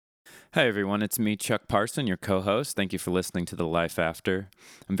Hi, everyone. It's me, Chuck Parson, your co-host. Thank you for listening to The Life After.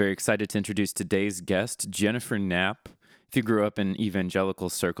 I'm very excited to introduce today's guest, Jennifer Knapp. If you grew up in evangelical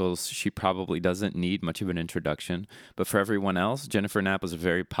circles, she probably doesn't need much of an introduction. But for everyone else, Jennifer Knapp was a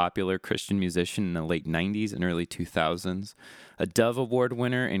very popular Christian musician in the late 90s and early 2000s, a Dove Award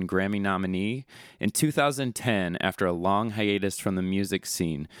winner and Grammy nominee. In 2010, after a long hiatus from the music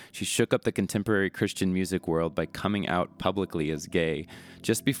scene, she shook up the contemporary Christian music world by coming out publicly as gay,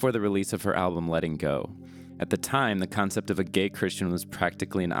 just before the release of her album Letting Go. At the time, the concept of a gay Christian was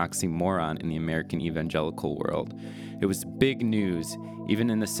practically an oxymoron in the American evangelical world. It was big news,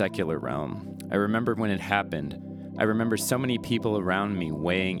 even in the secular realm. I remember when it happened. I remember so many people around me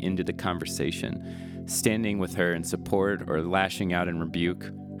weighing into the conversation, standing with her in support or lashing out in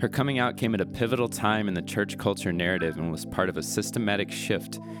rebuke. Her coming out came at a pivotal time in the church culture narrative and was part of a systematic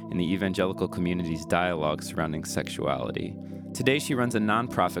shift in the evangelical community's dialogue surrounding sexuality. Today, she runs a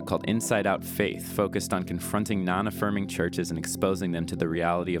nonprofit called Inside Out Faith, focused on confronting non-affirming churches and exposing them to the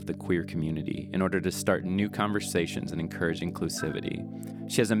reality of the queer community in order to start new conversations and encourage inclusivity.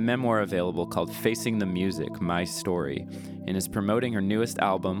 She has a memoir available called Facing the Music, My Story, and is promoting her newest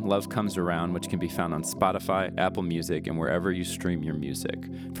album, Love Comes Around, which can be found on Spotify, Apple Music, and wherever you stream your music.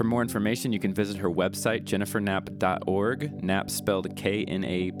 For more information, you can visit her website, jenniferknapp.org, Knapp spelled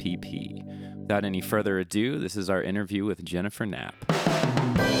K-N-A-P-P. Without any further ado, this is our interview with Jennifer Knapp.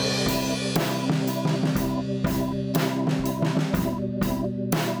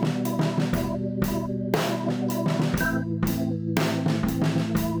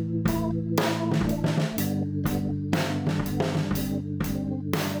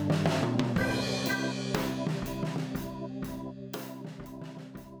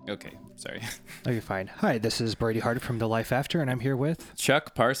 Okay, sorry. Oh, you're fine. Hi, this is Brady Hart from The Life After, and I'm here with...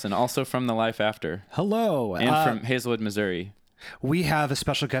 Chuck Parson, also from The Life After. Hello. And from Hazelwood, Missouri. We have a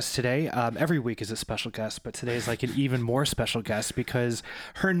special guest today. Every week is a special guest, but today is like an even more special guest because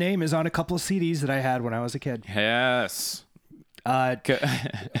her name is on a couple of CDs that I had when I was a kid. Yes.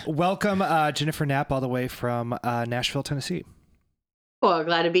 Welcome, Jennifer Knapp, all the way from Nashville, Tennessee. Well,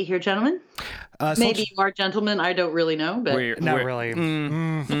 glad to be here, gentlemen. Maybe you are gentlemen. I don't really know, but not really.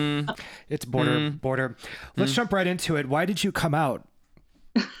 It's border. Let's jump right into it. Why did you come out?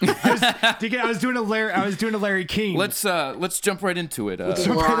 I was doing a Larry King. Let's jump right into it. I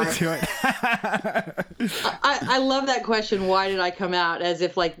love that question. Why did I come out? As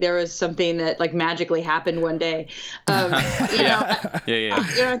if like there was something that like magically happened one day. I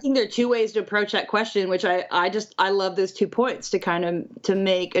think there are two ways to approach that question, which I love those 2 points to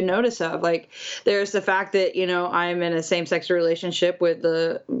make a notice of. Like there's the fact that I'm in a same-sex relationship with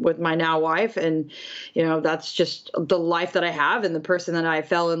my now wife, and that's just the life that I have and the person that I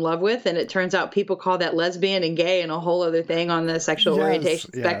fell in love with, and it turns out people call that lesbian and gay and a whole other thing on the sexual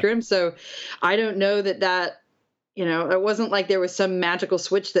orientation spectrum. So I don't know that it wasn't like there was some magical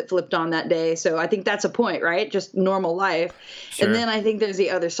switch that flipped on that day. So I think that's a point, right? Just normal life. Sure. And then I think there's the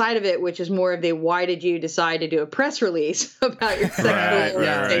other side of it, which is more of the why did you decide to do a press release about your sexual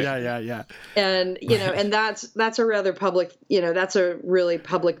orientation? Yeah. And and that's a rather public, that's a really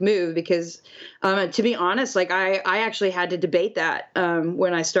public move because to be honest, like I actually had to debate that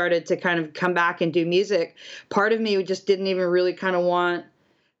when I started to kind of come back and do music. Part of me just didn't even really kind of want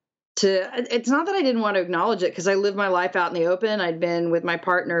it's not that I didn't want to acknowledge it because I lived my life out in the open. I'd been with my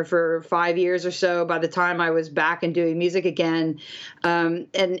partner for 5 years or so by the time I was back and doing music again. And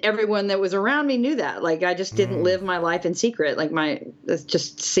everyone that was around me knew that. Like I just didn't live my life in secret. Like this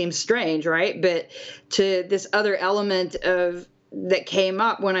just seems strange, right? But to this other element that came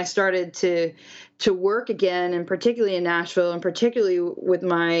up when I started to work again, and particularly in Nashville, and particularly with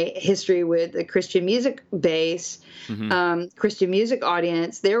my history with the Christian music base, Christian music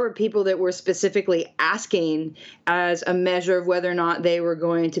audience, there were people that were specifically asking as a measure of whether or not they were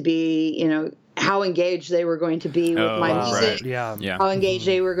going to be, how engaged they were going to be with my music, how engaged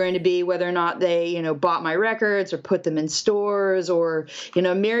they were going to be, whether or not they, bought my records or put them in stores or,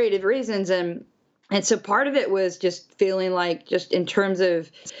 myriad of reasons. And so part of it was just feeling like, just in terms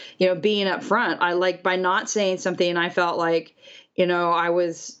of, being up front, I like by not saying something, I felt like,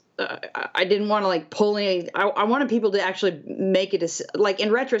 I didn't want to like pull any, I wanted people to actually make it, like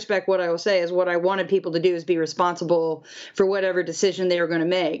in retrospect, what I will say is what I wanted people to do is be responsible for whatever decision they were going to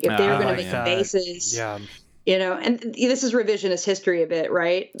make. If they were going to make a basis, and this is revisionist history a bit,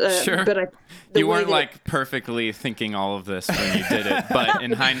 right? Sure. But you weren't like perfectly thinking all of this when you did it, but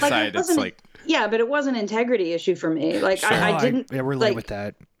in hindsight, it's like... Yeah, but it was an integrity issue for me. Like, sure. I didn't... I relate with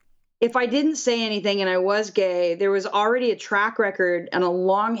that. if I didn't say anything and I was gay, there was already a track record and a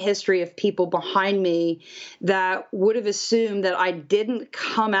long history of people behind me that would have assumed that I didn't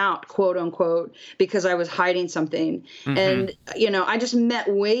come out, quote unquote, because I was hiding something. Mm-hmm. And, I just met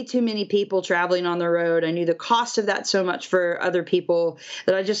way too many people traveling on the road. I knew the cost of that so much for other people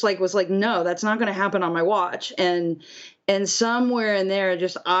that I just was like, no, that's not going to happen on my watch. And somewhere in there,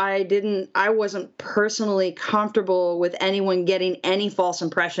 I wasn't personally comfortable with anyone getting any false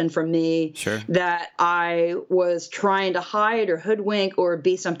impression from me that I was trying to hide or hoodwink or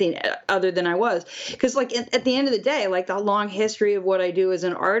be something other than I was. Because at the end of the day, the long history of what I do as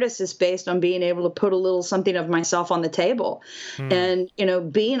an artist is based on being able to put a little something of myself on the table and,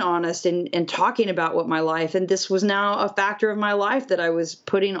 being honest and talking about what my life, and this was now a factor of my life that I was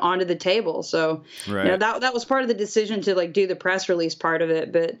putting onto the table. So, that was part of the decision to do the press release part of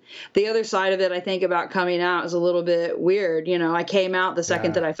it. But the other side of it, I think, about coming out is a little bit weird. I came out the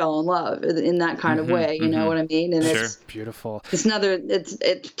second that I fell in love in that kind of way. You know what I mean? And it's beautiful. It's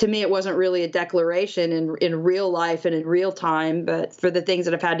to me, it wasn't really a declaration in real life and in real time, but for the things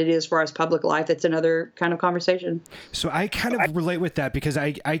that I've had to do as far as public life, it's another kind of conversation. So I kind of relate with that because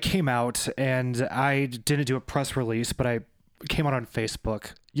I came out and I didn't do a press release, but I came out on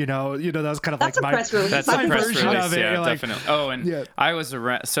Facebook. That was kind of that's my press release. That's my a press version release, of it. yeah, definitely. Oh, and I was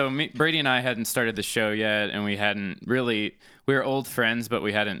around. So Brady and I hadn't started the show yet, and we hadn't really. We were old friends, but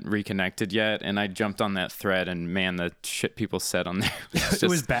we hadn't reconnected yet. And I jumped on that thread, and man, the shit people said on there it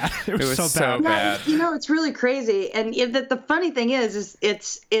was bad. It was so bad. It's really crazy. And the funny thing is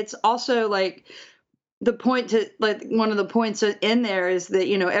it's also the point to one of the points in there is that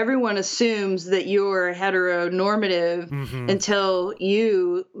everyone assumes that you're heteronormative until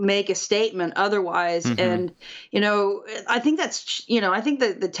you make a statement otherwise. And I think that's I think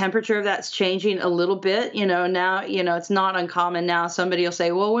that the temperature of that's changing a little bit. Now it's not uncommon now. Somebody will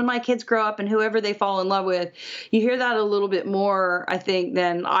say, well, when my kids grow up and whoever they fall in love with, you hear that a little bit more, I think,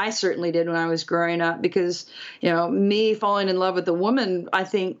 than I certainly did when I was growing up, because me falling in love with a woman, I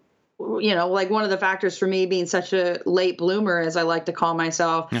think, one of the factors for me being such a late bloomer, as I like to call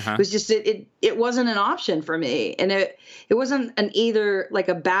myself, was just it wasn't an option for me. And it wasn't an either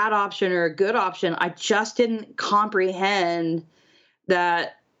a bad option or a good option. I just didn't comprehend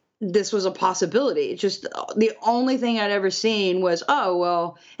that this was a possibility. Just the only thing I'd ever seen was,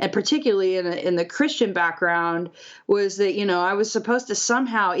 and particularly in the Christian background, was that, I was supposed to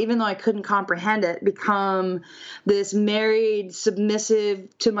somehow, even though I couldn't comprehend it, become this married,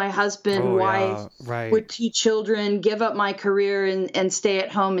 submissive to my husband, wife, with 2 children, give up my career and stay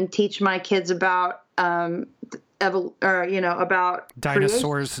at home and teach my kids about, about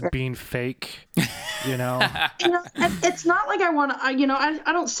dinosaurs creation. being fake, It's not like I want to,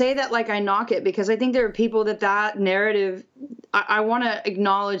 I don't say that like I knock it, because I think there are people that narrative, I want to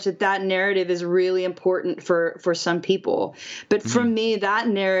acknowledge that narrative is really important for some people. But for me, that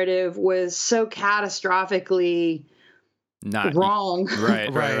narrative was so catastrophically not wrong.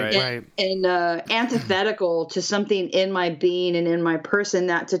 Right. And antithetical to something in my being and in my person,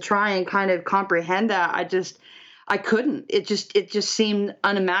 that to try and kind of comprehend that, I couldn't. It just seemed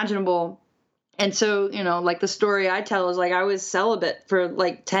unimaginable. And so, the story I tell is I was celibate for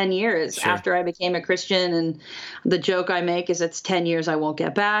 10 years after I became a Christian. And the joke I make is it's 10 years I won't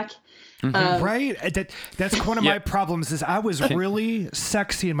get back. Right. That's one of my problems is I was really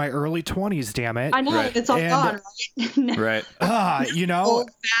sexy in my early 20s, damn it. I know. Right. It's all gone, right? Right. Old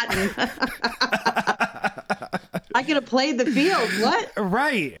fat. I could have played the field. What?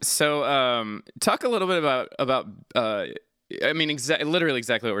 Right. So, talk a little bit about literally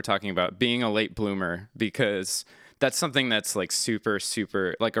exactly what we're talking about, being a late bloomer, because that's something that's super,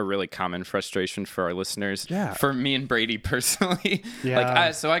 super, a really common frustration for our listeners. Yeah. For me and Brady personally.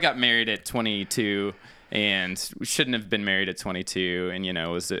 Yeah. So I got married at 22 and shouldn't have been married at 22. And, I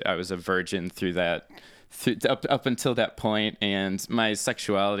was a virgin through that, up until that point. And my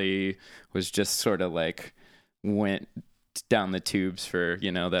sexuality was just sort of went down the tubes for,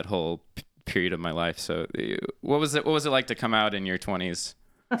 that whole period of my life. So what was it like to come out in your 20s?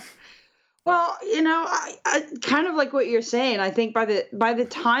 Well, I kind of like what you're saying. I think by the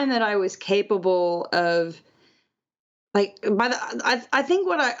time that I was capable of, I think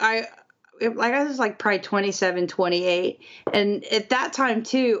what I was probably 27, 28. And at that time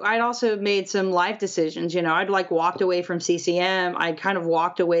too, I'd also made some life decisions. I'd walked away from CCM. I'd kind of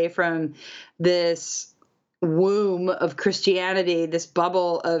walked away from this womb of Christianity, this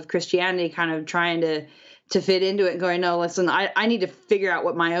bubble of Christianity, kind of trying to to fit into it and going, no, listen, I need to figure out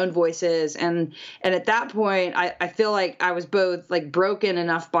what my own voice is. And at that point, I feel like I was both like broken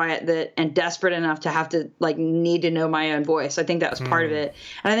enough by it and desperate enough to have to like need to know my own voice. I think that was part of it.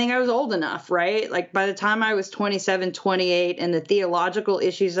 And I think I was old enough, right? Like by the time I was 27, 28, and the theological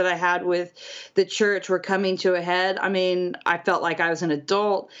issues that I had with the church were coming to a head. I mean, I felt like I was an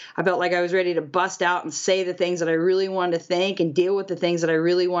adult. I felt like I was ready to bust out and say the things that I really wanted to think and deal with the things that I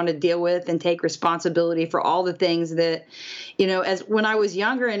really wanted to deal with and take responsibility for all the things that, as when I was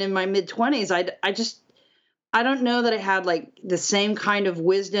younger and in my mid-20s, I don't know that I had like the same kind of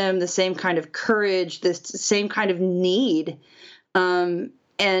wisdom, the same kind of courage, the same kind of need and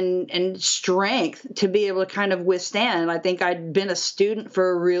strength to be able to kind of withstand. I think I'd been a student for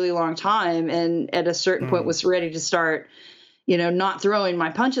a really long time and at a certain point was ready to start not throwing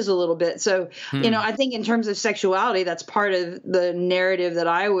my punches a little bit. So, I think in terms of sexuality, that's part of the narrative that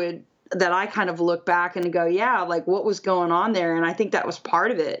I kind of look back and go, yeah, like what was going on there? And I think that was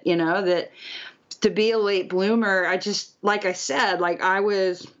part of it, that to be a late bloomer, like I said, like I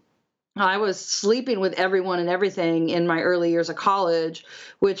was sleeping with everyone and everything in my early years of college,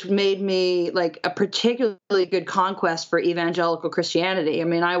 which made me like a particularly good conquest for evangelical Christianity. I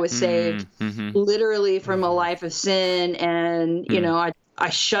mean, I was saved literally from a life of sin and, I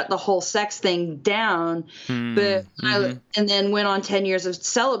shut the whole sex thing down, but and then went on 10 years of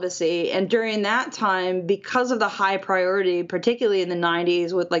celibacy. And during that time, because of the high priority, particularly in the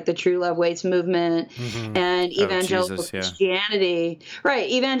 90s with like the True Love Waits movement and evangelical Christianity, right?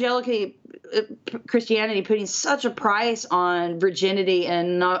 Evangelical Christianity putting such a price on virginity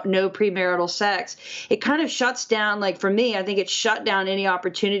and no premarital sex, it kind of shuts down, like for me, I think it shut down any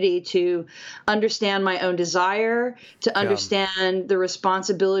opportunity to understand my own desire, to understand the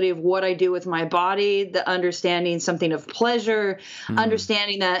responsibility of what I do with my body, the understanding something of pleasure,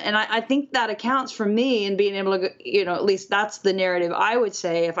 understanding that. And I think that accounts for me in being able to, at least that's the narrative I would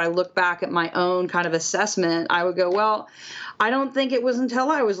say. If I look back at my own kind of assessment, I would go, well, I don't think it was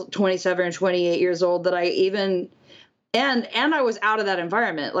until I was 27 or 28 years old that I even, and I was out of that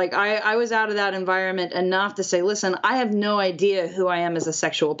environment. Like I was out of that environment enough to say, listen, I have no idea who I am as a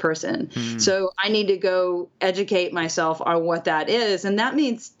sexual person. So I need to go educate myself on what that is. And that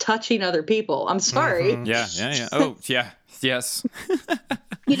means touching other people. I'm sorry. Yeah. Oh, yeah. Yes.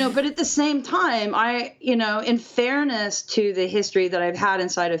 But at the same time, in fairness to the history that I've had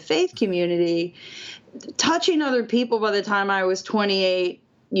inside of faith community, touching other people by the time I was 28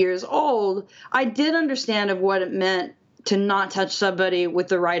 years old, I did understand of what it meant to not touch somebody with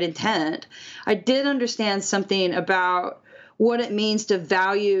the right intent. I did understand something about what it means to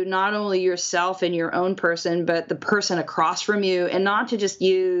value not only yourself and your own person, but the person across from you, and not to just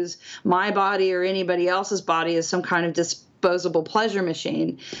use my body or anybody else's body as some kind of disposable pleasure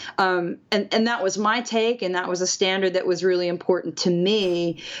machine. And that was my take, and that was a standard that was really important to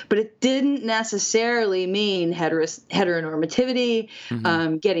me, but it didn't necessarily mean heteronormativity,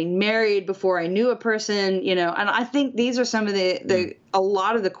 getting married before I knew a person, and I think these are some of a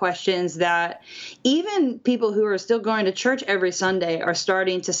lot of the questions that even people who are still going to church every Sunday are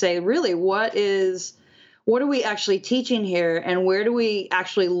starting to say, really, what are we actually teaching here? And where do we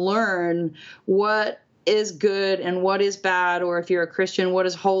actually learn what is good and what is bad, or if you're a Christian, what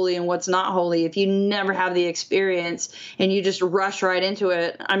is holy and what's not holy, if you never have the experience and you just rush right into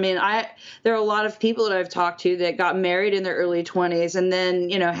it. I mean, there are a lot of people that I've talked to that got married in their early 20s and then,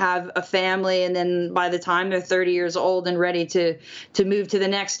 have a family, and then by the time they're 30 years old and ready to move to the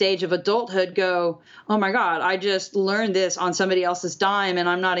next stage of adulthood, go, oh my God, I just learned this on somebody else's dime, and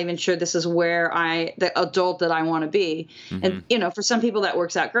I'm not even sure this is where the adult that I want to be. And, for some people that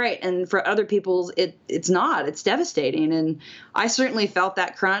works out great. And for other people, it's not. It's devastating. And I certainly felt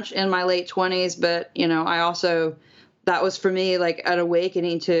that crunch in my late 20s. But, I also, that was for me like an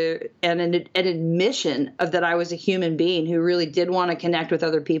awakening to an admission of that I was a human being who really did want to connect with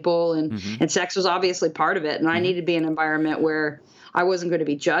other people. And sex was obviously part of it. And I needed to be in an environment where I wasn't going to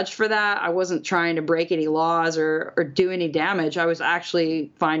be judged for that. I wasn't trying to break any laws or do any damage. I was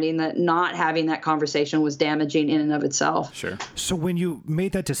actually finding that not having that conversation was damaging in and of itself. Sure. So when you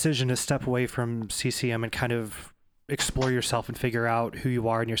made that decision to step away from CCM and kind of explore yourself and figure out who you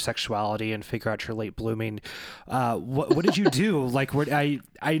are and your sexuality and figure out your late blooming, what did you do? Like, I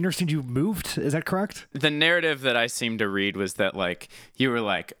understand you moved. Is that correct? The narrative that I seemed to read was that like you were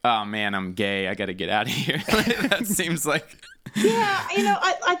like, oh man, I'm gay. I got to get out of here. That seems like. Yeah,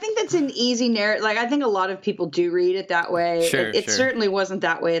 I think that's an easy narrative. Like, I think a lot of people do read it that way. Sure, it certainly wasn't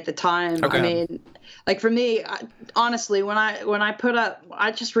that way at the time. Okay. I mean, like for me, honestly, when I put up,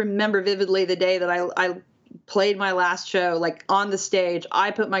 I just remember vividly the day that I played my last show, like on the stage,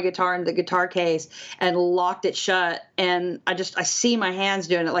 I put my guitar in the guitar case and locked it shut. And I see my hands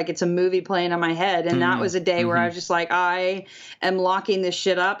doing it like it's a movie playing in my head. And that was a day where I was just like, I am locking this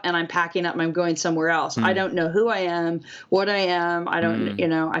shit up and I'm packing up and I'm going somewhere else. I don't know who I am, what I am. I don't,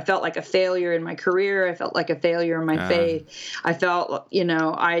 I felt like a failure in my career. I felt like a failure in my faith. I felt,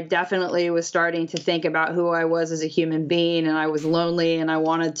 I definitely was starting to think about who I was as a human being, and I was lonely and I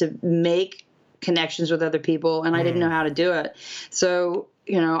wanted to make connections with other people, and I didn't know how to do it. So,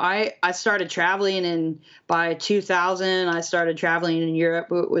 I started traveling, and by 2000, I started traveling in Europe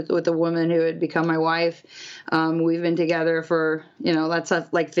with a woman who had become my wife. We've been together for, that's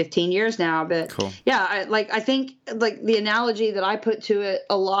like 15 years now. But cool. Yeah, I think like the analogy that I put to it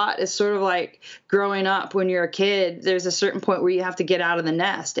a lot is sort of like growing up when you're a kid. There's a certain point where you have to get out of the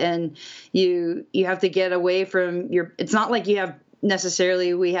nest, and you have to get away from it's not like you have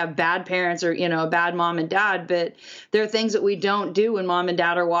necessarily we have bad parents or a bad mom and dad, but there are things that we don't do when mom and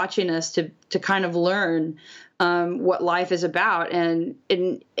dad are watching us to kind of learn what life is about. And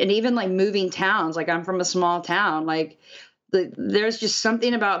even like moving towns, like I'm from a small town, like there's just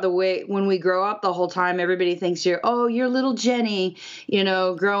something about the way when we grow up, the whole time everybody thinks you're little Jenny,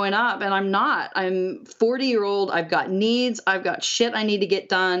 growing up. And I'm not. I'm 40-year-old. I've got needs. I've got shit I need to get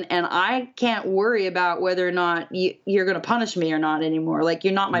done. And I can't worry about whether or not you're going to punish me or not anymore. Like,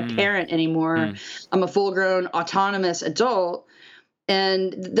 you're not my parent anymore. I'm a full-grown autonomous adult.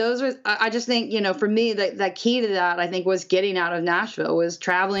 And those are, I just think, for me, that key to that, I think, was getting out of Nashville, was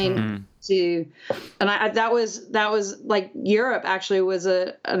traveling to, and that was like Europe actually was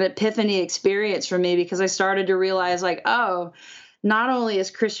an epiphany experience for me, because I started to realize like, oh, not only is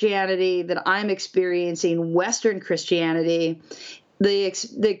Christianity that I'm experiencing Western Christianity,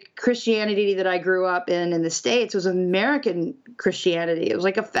 the Christianity that I grew up in the States was American Christianity. It was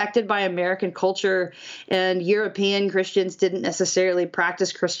like affected by American culture, and European Christians didn't necessarily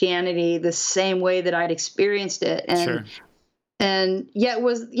practice Christianity the same way that I'd experienced it. And sure. And yet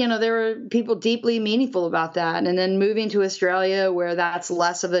there were people deeply meaningful about that. And then moving to Australia, where that's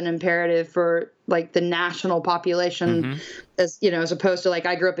less of an imperative for like the national population, as opposed to like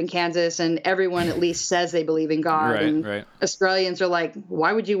I grew up in Kansas and everyone at least says they believe in God. Right, and right. Australians are like,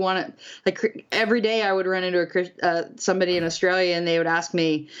 why would you want to? Like every day I would run into somebody in Australia, and they would ask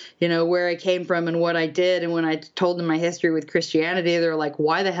me, where I came from and what I did. And when I told them my history with Christianity, they're like,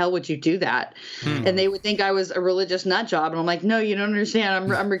 why the hell would you do that? And they would think I was a religious nut job. And I'm like, no, you don't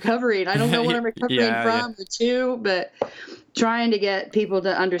understand. I'm recovering. I don't know what I'm recovering from or to, but trying to get people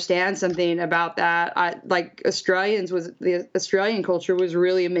to understand something about that. The Australian culture was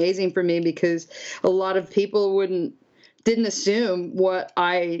really amazing for me, because a lot of people didn't assume when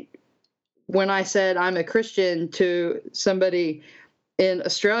I said I'm a Christian to somebody in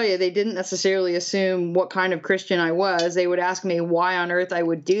Australia, they didn't necessarily assume what kind of Christian I was. They would ask me why on earth I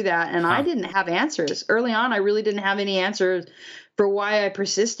would do that. And I didn't have answers. Early on, I really didn't have any answers for why I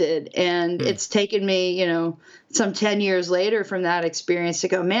persisted. And it's taken me, some 10 years later from that experience to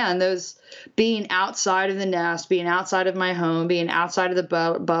go, man, those being outside of the nest, being outside of my home, being outside of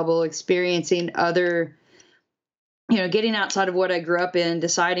the bubble, experiencing other, getting outside of what I grew up in,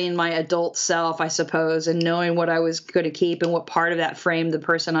 deciding my adult self, I suppose, and knowing what I was going to keep and what part of that framed the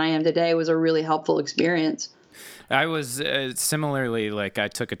person I am today was a really helpful experience. I was similarly, like I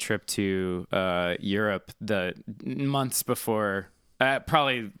took a trip to Europe the months before,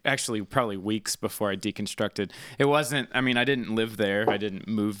 probably weeks before I deconstructed. It wasn't, I mean, I didn't live there. I didn't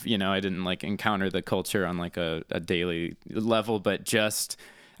move, I didn't like encounter the culture on like a daily level, but just,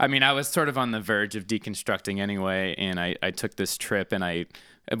 I mean, I was sort of on the verge of deconstructing anyway. And I took this trip, and I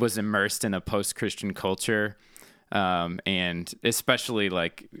was immersed in a post-Christian culture. And especially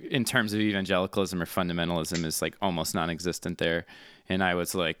like in terms of evangelicalism or fundamentalism is like almost non-existent there. And I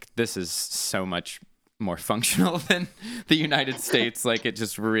was like, this is so much more functional than the United States. Like it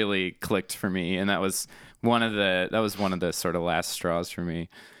just really clicked for me. And that was one of the sort of last straws for me.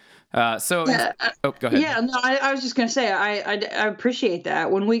 Go ahead. Yeah, no, I was just going to say, I appreciate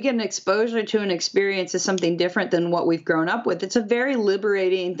that. When we get an exposure to an experience as something different than what we've grown up with, it's a very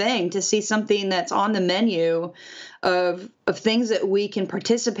liberating thing to see something that's on the menu of things that we can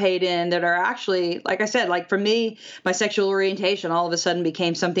participate in that are actually, like I said, like for me, my sexual orientation all of a sudden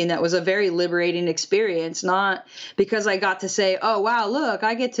became something that was a very liberating experience, not because I got to say, oh, wow, look,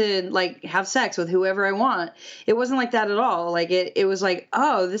 I get to like have sex with whoever I want. It wasn't like that at all. Like it was like,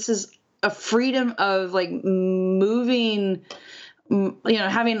 oh, this is a freedom of like moving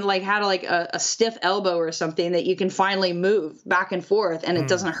having like had like a stiff elbow or something, that you can finally move back and forth and it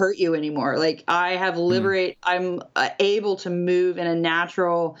doesn't hurt you anymore. Like I have I'm able to move in a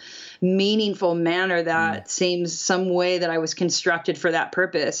natural, meaningful manner that seems some way that I was constructed for that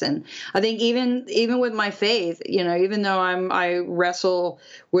purpose. And I think even with my faith, even though I wrestle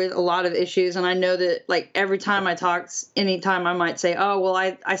with a lot of issues, and I know that like every time I talk, anytime I might say, oh, well,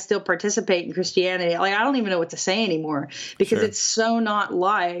 I still participate in Christianity. Like, I don't even know what to say anymore, because it's so not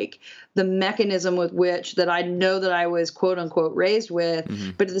like the mechanism with which that I know that I was quote unquote raised with.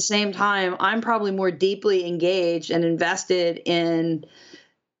 But at the same time, I'm probably more deeply engaged and invested in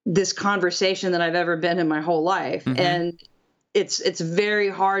this conversation than I've ever been in my whole life. And it's very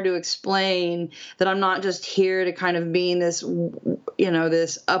hard to explain that I'm not just here to kind of being this,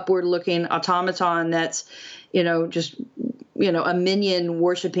 this upward looking automaton that's, just, a minion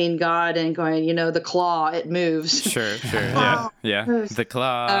worshiping God and going, the claw, it moves. Sure. Yeah. The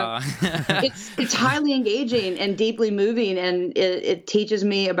claw. It's highly engaging and deeply moving. And it teaches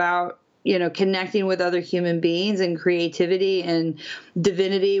me about, connecting with other human beings and creativity and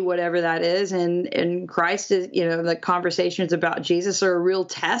divinity, whatever that is. And Christ is, the conversations about Jesus are a real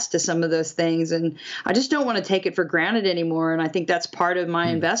test to some of those things. And I just don't want to take it for granted anymore. And I think that's part of my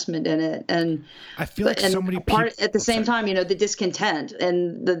investment in it. And I feel like so many people at the same time, the discontent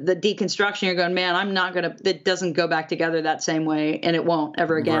and the deconstruction, you're going, man, it doesn't go back together that same way. And it won't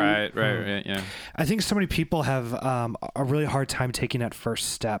ever again. Right. Yeah. I think so many people have a really hard time taking that first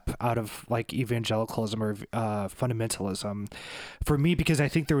step out of like evangelicalism or fundamentalism. For me, because I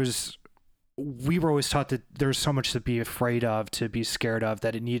think we were always taught that there's so much to be afraid of, to be scared of,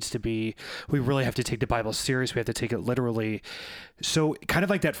 that we really have to take the Bible serious. We have to take it literally. So kind of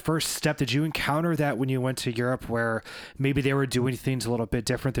like that first step, did you encounter that when you went to Europe, where maybe they were doing things a little bit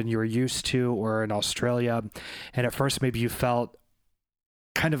different than you were used to, or in Australia? And at first maybe you felt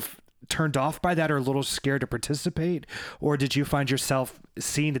kind of turned off by that or a little scared to participate? Or did you find yourself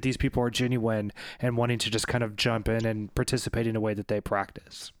seeing that these people are genuine and wanting to just kind of jump in and participate in a way that they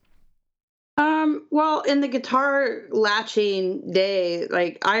practice? Well, in the guitar latching day,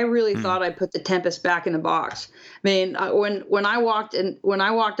 like I really thought I put the Tempest back in the box. I mean, when I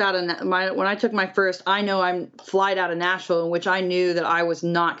took my first, flight out of Nashville, in which I knew that I was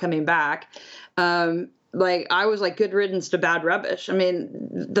not coming back. Like I was like good riddance to bad rubbish. I mean,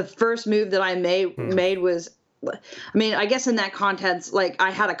 the first move that I made was, I mean, I guess in that context, like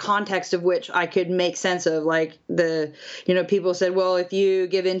I had a context of which I could make sense of, like people said, well, if you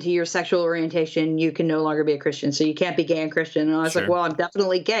give in to your sexual orientation, you can no longer be a Christian. So you can't be gay and Christian. And I was like, well, I'm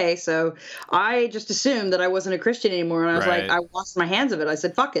definitely gay. So I just assumed that I wasn't a Christian anymore. And I was like, I washed my hands of it. I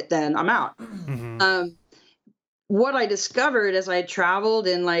said, fuck it, then I'm out. What I discovered as I traveled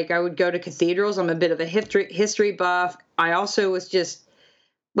and like I would go to cathedrals, I'm a bit of a history buff. I also was just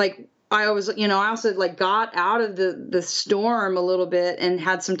like, I also like got out of the storm a little bit and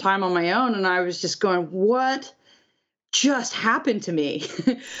had some time on my own. And I was just going, what just happened to me?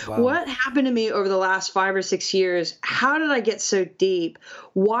 Wow. What happened to me over the last 5 or 6 years? How did I get so deep?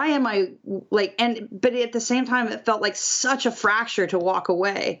 Why am I like, but at the same time, it felt like such a fracture to walk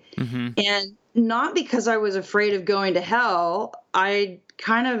away. And not because I was afraid of going to hell. I'm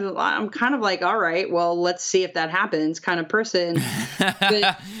kind of like, all right, well, let's see if that happens kind of person.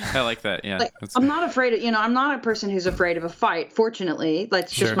 But, I like that. Yeah. Like, I'm not afraid of, I'm not a person who's afraid of a fight. Fortunately,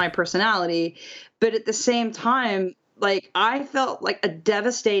 that's just my personality. But at the same time, like I felt like a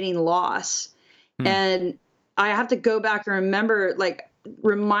devastating loss. And I have to go back and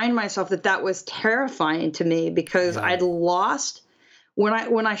remind myself that was terrifying to me, because I'd lost.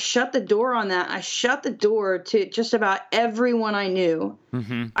 When I shut the door on that, I shut the door to just about everyone I knew.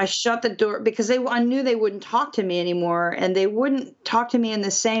 I shut the door because I knew they wouldn't talk to me anymore, and they wouldn't talk to me in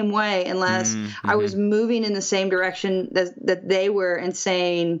the same way unless I was moving in the same direction that they were and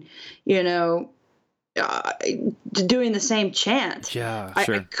saying, doing the same chant. Yeah,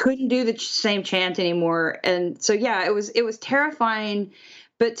 I couldn't do the same chant anymore. And so, it was terrifying.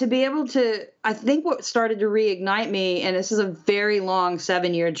 But to be able to, I think what started to reignite me, and this is a very long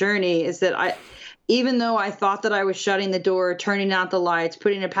 7-year journey, is that even though I thought that I was shutting the door, turning out the lights,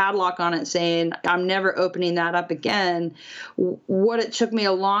 putting a padlock on it, saying, I'm never opening that up again, what it took me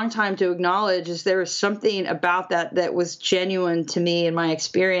a long time to acknowledge is there was something about that was genuine to me in my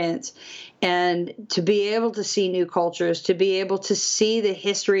experience. And to be able to see new cultures, to be able to see the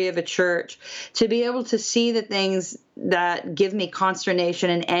history of a church, to be able to see the things that give me consternation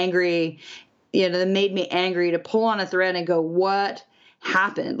and angry, that made me angry, to pull on a thread and go, what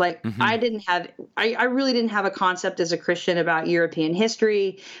happened. Like I really didn't have a concept as a Christian about European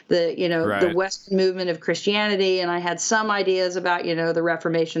history, the Western movement of Christianity. And I had some ideas about, the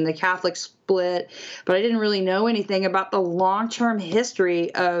Reformation, the Catholic split, but I didn't really know anything about the long-term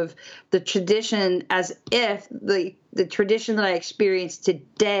history of the tradition, as if the tradition that I experienced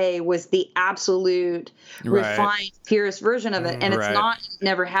today was the absolute refined, purest version of it. And it's not, it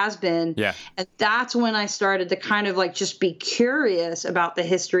never has been. Yeah. And that's when I started to kind of like just be curious about the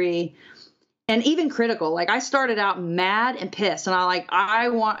history and even critical. Like I started out mad and pissed, and I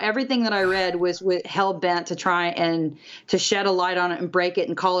want everything that I read was with hell bent to try and to shed a light on it and break it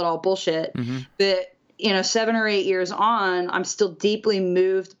and call it all bullshit. But 7 or 8 years on, I'm still deeply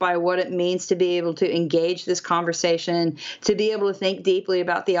moved by what it means to be able to engage this conversation, to be able to think deeply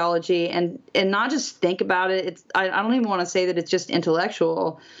about theology and not just think about it. I don't even want to say that it's just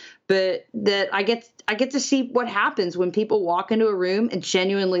intellectual, but that I get to see what happens when people walk into a room and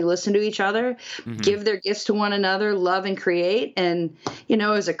genuinely listen to each other, give their gifts to one another, love and create. And,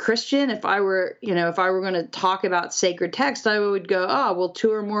 as a Christian, if I were going to talk about sacred text, I would go, oh, well,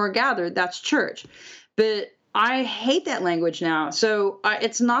 2 or more are gathered. That's church. But I hate that language now. So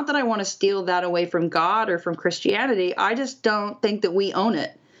it's not that I want to steal that away from God or from Christianity. I just don't think that we own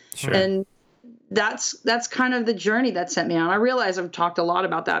it. Sure. And that's kind of the journey that sent me on. I realize I've talked a lot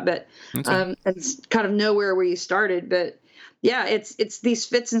about that, but it's kind of nowhere where you started. But yeah, it's these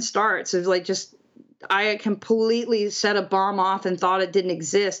fits and starts of like just I completely set a bomb off and thought it didn't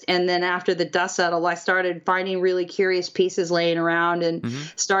exist. And then after the dust settled, I started finding really curious pieces laying around and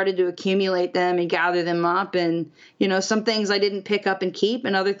started to accumulate them and gather them up. And, some things I didn't pick up and keep,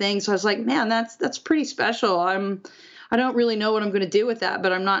 and other things I was like, man, that's pretty special. I don't really know what I'm going to do with that,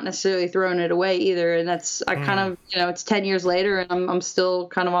 but I'm not necessarily throwing it away either. And I kind of, it's 10 years later and I'm still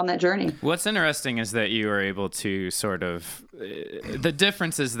kind of on that journey. What's interesting is that you are able to sort of, the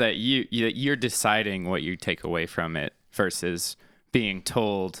difference is that you're deciding what you take away from it versus being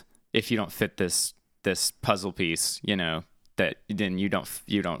told if you don't fit this puzzle piece, that then you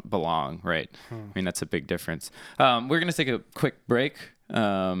don't belong. Right. I mean, that's a big difference. We're going to take a quick break.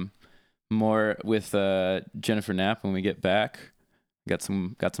 More with Jennifer Knapp when we get back. Got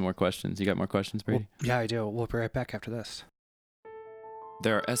some more questions. You got more questions, Brady? Well, yeah, I do. We'll be right back after this.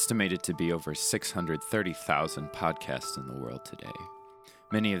 There are estimated to be over 630,000 podcasts in the world today.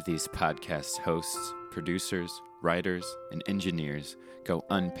 Many of these podcast hosts, producers, writers, and engineers go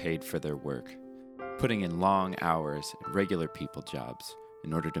unpaid for their work, putting in long hours at regular people jobs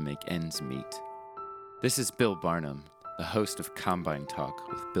in order to make ends meet. This is Bill Barnum, the host of Combine Talk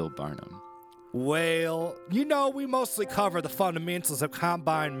with Bill Barnum. Well, we mostly cover the fundamentals of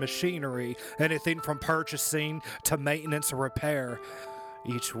combine machinery, anything from purchasing to maintenance and repair.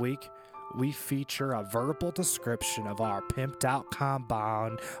 Each week, we feature a verbal description of our pimped out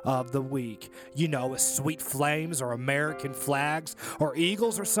combine of the week. With sweet flames or American flags or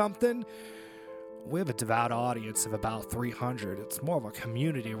eagles or something. We have a devout audience of about 300. It's more of a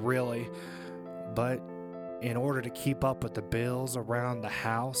community, really. But in order to keep up with the bills around the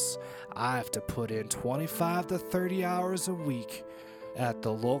house, I have to put in 25 to 30 hours a week at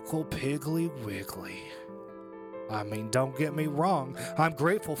the local Piggly Wiggly. I mean, don't get me wrong, I'm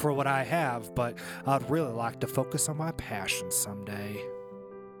grateful for what I have, but I'd really like to focus on my passion someday.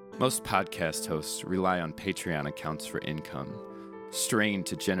 Most podcast hosts rely on Patreon accounts for income, strain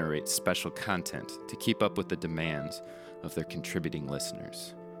to generate special content to keep up with the demands of their contributing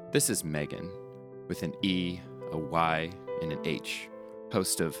listeners. This is Megan, with an E, a Y, and an H,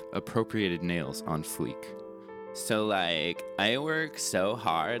 host of Appropriated Nails on Fleek. So, I work so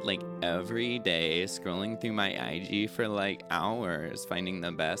hard, every day, scrolling through my IG for, hours, finding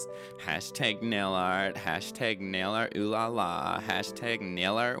the best #nail art, #nail art ooh la la,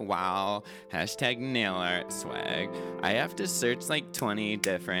 #nail art wow, #nail art swag. I have to search, 20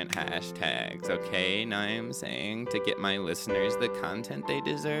 different hashtags, okay? Now I'm saying, to get my listeners the content they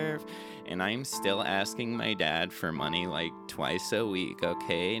deserve. And I'm still asking my dad for money, twice a week,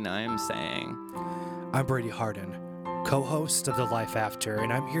 okay? Now I'm saying. I'm Brady Harden, co-host of The Life After,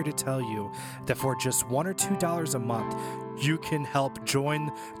 and I'm here to tell you that for just $1 or $2 a month, you can help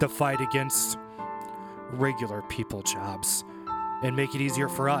join the fight against regular people jobs and make it easier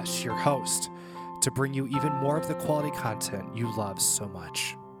for us, your host, to bring you even more of the quality content you love so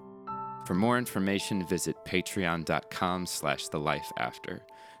much. For more information, visit patreon.com/thelifeafter.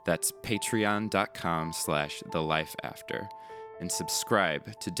 That's patreon.com/thelifeafter. And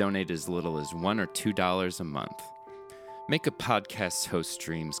subscribe to donate as little as $1 or $2 a month. Make a podcast host's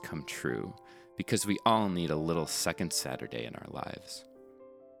dreams come true, because we all need a little second Saturday in our lives.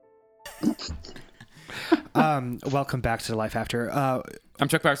 Welcome back to Life After. I'm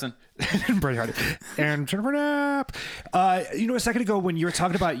Chuck Parson. Brady Hardy and Jennifer Knapp. A second ago when you were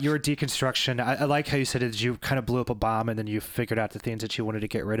talking about your deconstruction, I like how you said it, you kind of blew up a bomb and then you figured out the things that you wanted to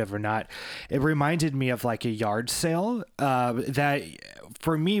get rid of or not. It reminded me of like a yard sale that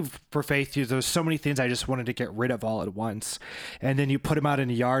for me, for Faith, there's so many things I just wanted to get rid of all at once. And then you put them out in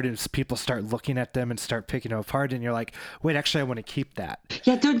the yard and people start looking at them and start picking them apart. And you're like, wait, actually, I want to keep that.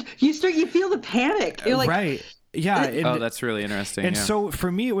 Yeah, dude, you feel the panic. You're like, right. Yeah. And, that's really interesting. And so for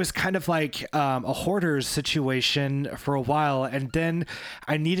me, it was kind of like a hoarder's situation for a while. And then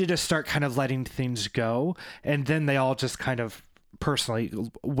I needed to start kind of letting things go. And then they all just kind of personally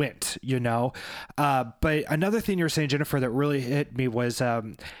went, But another thing you were saying, Jennifer, that really hit me was I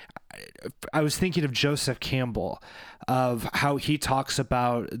was thinking of Joseph Campbell, of how he talks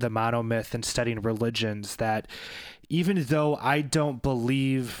about the monomyth and studying religions, that even though I don't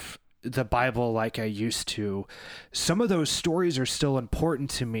believe the Bible like I used to, some of those stories are still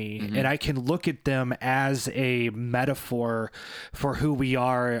important to me, and I can look at them as a metaphor for who we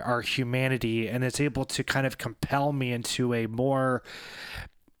are, our humanity, and it's able to kind of compel me into a more,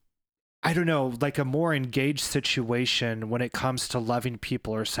 I don't know, like a more engaged situation when it comes to loving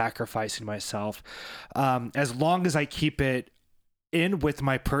people or sacrificing myself, as long as I keep it in with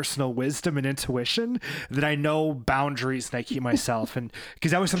my personal wisdom and intuition, that I know boundaries and I keep myself. And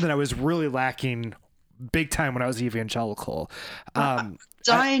because that was something I was really lacking big time when I was evangelical.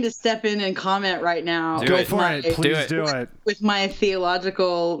 Dying to step in and comment right now. Go for it. Please do it. With my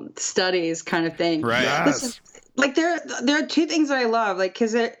theological studies kind of thing. Right. Yes. Listen, like there are two things that I love, like,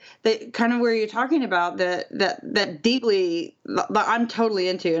 because they kind of where you're talking about that deeply, I'm totally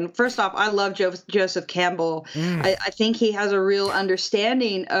into. And first off, I love Joseph Campbell. I think he has a real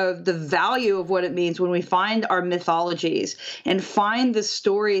understanding of the value of what it means when we find our mythologies and find the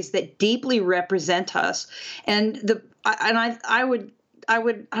stories that deeply represent us. And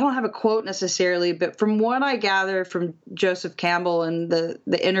I don't have a quote necessarily, but from what I gather from Joseph Campbell and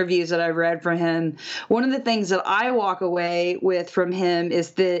the interviews that I've read from him, one of the things that I walk away with from him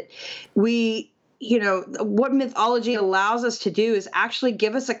is that what mythology allows us to do is actually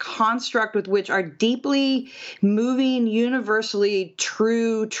give us a construct with which our deeply moving, universally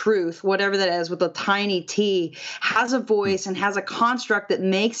true truth, whatever that is, with a tiny t, has a voice and has a construct that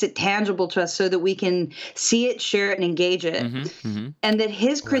makes it tangible to us so that we can see it, share it, and engage it. And that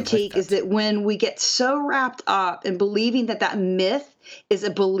his critique is that when we get so wrapped up in believing that myth is a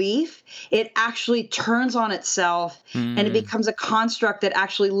belief, it actually turns on itself and it becomes a construct that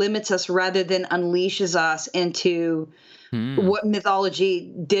actually limits us rather than unleashes us into what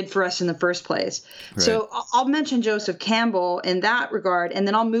mythology did for us in the first place. Right. So I'll mention Joseph Campbell in that regard, and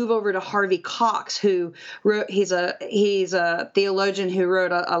then I'll move over to Harvey Cox, who wrote, he's a theologian who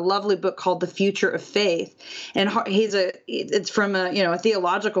wrote a lovely book called The Future of Faith. And it's from a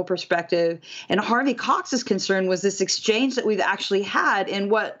theological perspective. And Harvey Cox's concern was this exchange that we've actually had in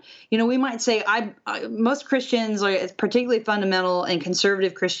what, we might say, most Christians, particularly fundamental and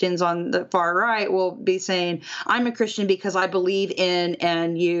conservative Christians on the far right, will be saying, I'm a Christian because I believe in,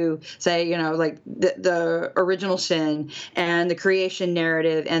 and you say, like the original sin and the creation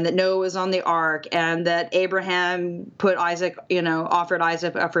narrative, and that Noah was on the ark, and that Abraham offered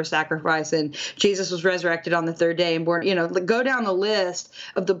Isaac up for sacrifice, and Jesus was resurrected on the third day and born, go down the list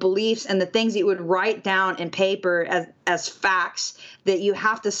of the beliefs and the things that you would write down in paper as facts that you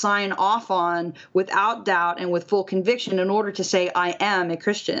have to sign off on without doubt and with full conviction in order to say, I am a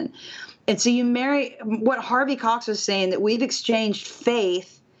Christian. And so you marry what Harvey Cox was saying, that we've exchanged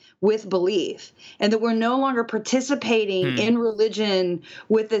faith with belief, and that we're no longer participating in religion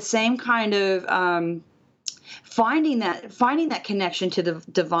with the same kind of finding that connection to the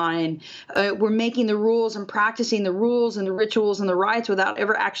divine. We're making the rules and practicing the rules and the rituals and the rites without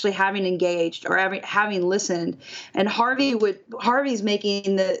ever actually having engaged or having listened. And Harvey makes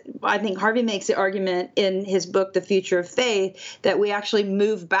the argument in his book, The Future of Faith, that we actually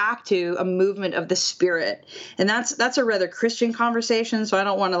move back to a movement of the Spirit. And that's a rather Christian conversation, so I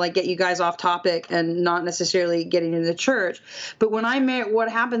don't want to get you guys off topic and not necessarily getting into the church. But what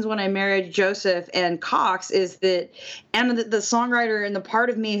happens when I married Joseph and Cox is that, and the songwriter and the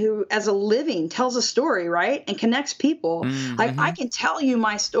part of me who as a living tells a story, right, and connects people. I can tell you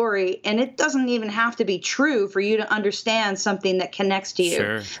my story, and it doesn't even have to be true for you to understand something that connects to you.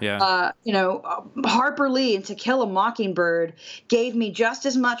 Sure, yeah. Harper Lee in To Kill a Mockingbird gave me just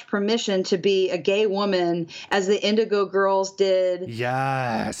as much permission to be a gay woman as the Indigo Girls did.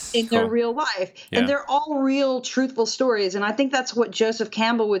 Yes. In their real life. Yeah. And they're all real, truthful stories. And I think that's what Joseph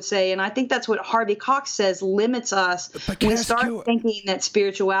Campbell would say, and I think that's what Harvey Cox says, this limits us. We start thinking that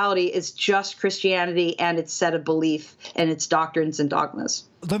spirituality is just Christianity and its set of belief and its doctrines and dogmas.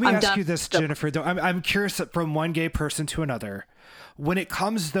 Let me ask you this, Jennifer, though. I'm curious from one gay person to another. When it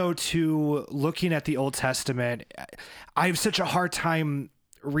comes, though, to looking at the Old Testament, I have such a hard time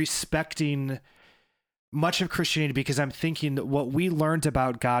respecting much of Christianity because I'm thinking that what we learned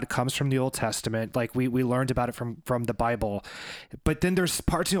about God comes from the Old Testament. Like we learned about it from the Bible. But then there's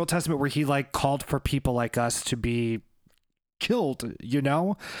parts in the Old Testament where he like called for people like us to be killed, you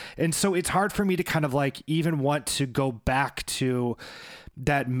know? And so it's hard for me to kind of like even want to go back to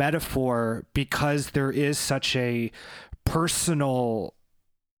that metaphor because there is such a personal,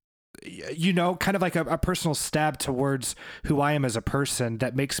 you know, kind of like a personal stab towards who I am as a person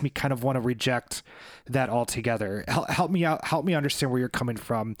that makes me kind of want to reject that altogether. Help me out. Help me understand where you're coming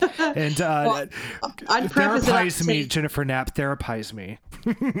from. And well, I'd therapize me, Jennifer Knapp. Therapize me.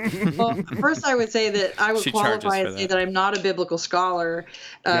 Well, first I would say that I would qualify and say that I'm not a biblical scholar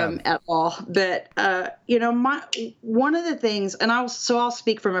at all. But you know, one of the things, and I'll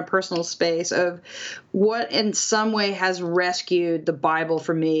speak from a personal space of what in some way has rescued the Bible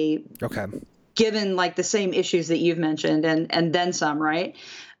for me. Okay. Given like the same issues that you've mentioned and then some, right?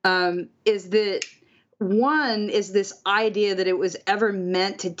 Is that one is this idea that it was ever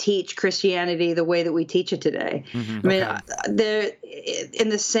meant to teach Christianity the way that we teach it today. Mm-hmm. I mean, in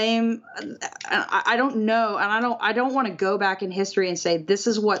the same, I don't know, and I don't want to go back in history and say this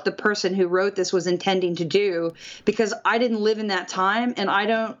is what the person who wrote this was intending to do, because I didn't live in that time, and I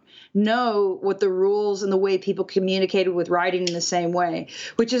don't know what the rules and the way people communicated with writing in the same way.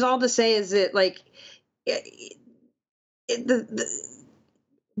 Which is all to say is that like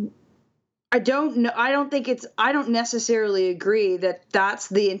I don't know. I don't necessarily agree that that's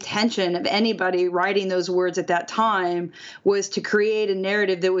the intention of anybody writing those words at that time, was to create a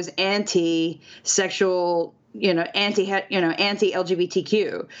narrative that was anti-sexual,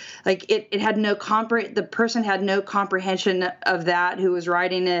 anti-LGBTQ. Like it had no the person had no comprehension of that who was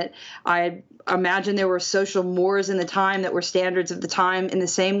writing it. I imagine there were social mores in the time that were standards of the time, in the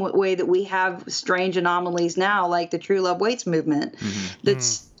same way that we have strange anomalies now, like the True Love Waits movement.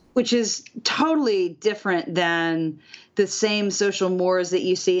 Mm-hmm. Which is totally different than the same social mores that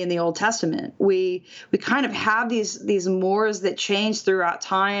you see in the Old Testament. We kind of have these mores that change throughout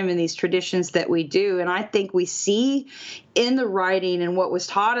time and these traditions that we do. And I think we see in the writing and what was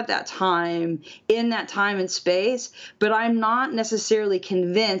taught at that time, in that time and space, but I'm not necessarily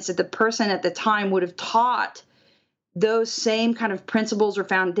convinced that the person at the time would have taught those same kind of principles or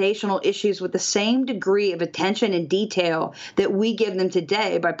foundational issues with the same degree of attention and detail that we give them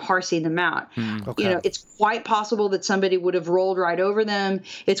today by parsing them out. Okay. You know, it's quite possible that somebody would have rolled right over them.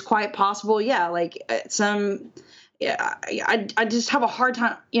 It's quite possible, I just have a hard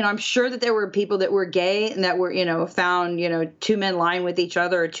time. You know, I'm sure that there were people that were gay and that were, found, two men lying with each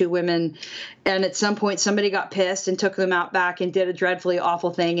other or two women. And at some point somebody got pissed and took them out back and did a dreadfully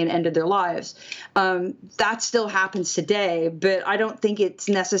awful thing and ended their lives. That still happens today, but I don't think it's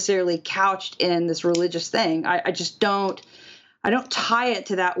necessarily couched in this religious thing. I don't tie it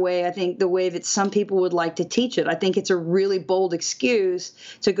to that way. I think the way that some people would like to teach it. I think it's a really bold excuse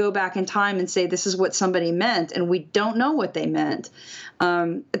to go back in time and say this is what somebody meant, and we don't know what they meant.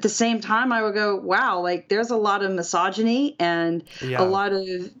 At the same time, I would go, wow, like there's a lot of misogyny and a lot of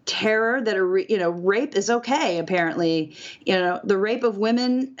terror that rape is okay. Apparently, the rape of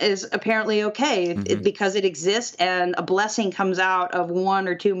women is apparently okay because it exists, and a blessing comes out of one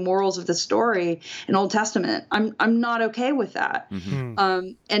or two morals of the story in Old Testament. I'm not okay with that.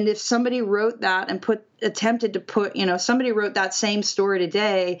 Mm-hmm. And if somebody wrote that and somebody wrote that same story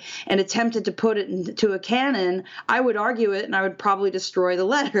today and attempted to put it into a canon, I would argue it and I would probably destroy the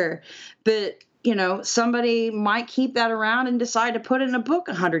letter. But, somebody might keep that around and decide to put it in a book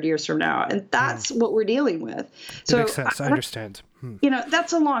 100 years from now. And that's what we're dealing with. That makes sense. I understand.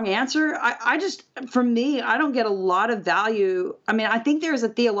 That's a long answer. For me, I don't get a lot of value. I mean, I think there's a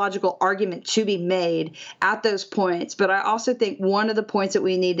theological argument to be made at those points, but I also think one of the points that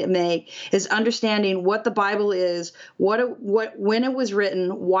we need to make is understanding what the Bible is, when it was written,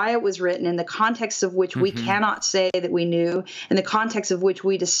 why it was written, in the context of which we cannot say that we knew, in the context of which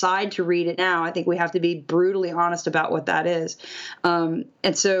we decide to read it now. I think we have to be brutally honest about what that is.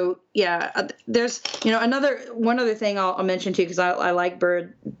 And so, there's, one other thing I'll mention too, because I like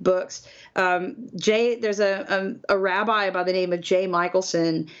Bird books. There's a rabbi by the name of Jay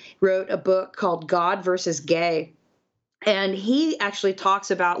Michelson wrote a book called God versus Gay. And he actually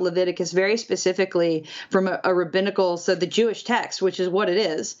talks about Leviticus very specifically from a rabbinical, so the Jewish text, which is what it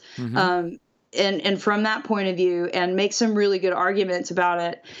is. and from that point of view, and make some really good arguments about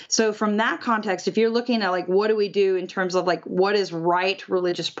it. So from that context, if you're looking at like, what do we do in terms of like, what is right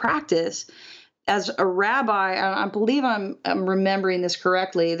religious practice? As a rabbi, I believe I'm remembering this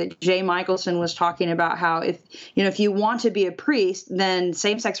correctly, that Jay Michelson was talking about how if you want to be a priest, then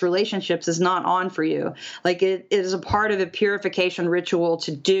same-sex relationships is not on for you. Like it is a part of a purification ritual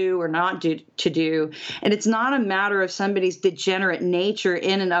to do or not do to do. And it's not a matter of somebody's degenerate nature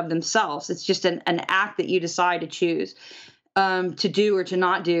in and of themselves. It's just an act that you decide to choose to do or to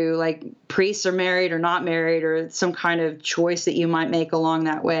not do. Like priests are married or not married, or some kind of choice that you might make along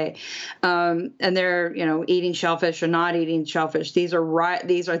that way. And they're, eating shellfish or not eating shellfish. These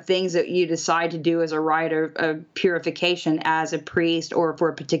are things that you decide to do as a rite of purification as a priest or for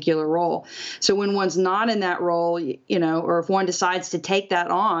a particular role. So when one's not in that role, or if one decides to take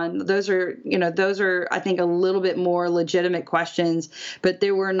that on, those are, I think, a little bit more legitimate questions. But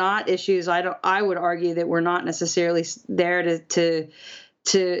there were not issues. I would argue that we're not necessarily there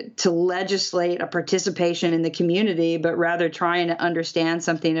to legislate a participation in the community, but rather trying to understand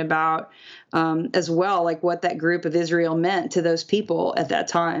something about as well, like what that group of Israel meant to those people at that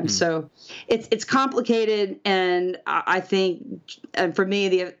time. So it's complicated, and I think, and for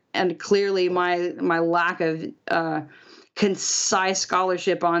me, and clearly my lack of concise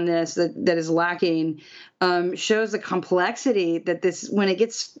scholarship on this that is lacking shows the complexity that this, when it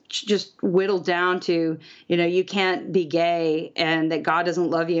gets just whittled down to, you can't be gay and that God doesn't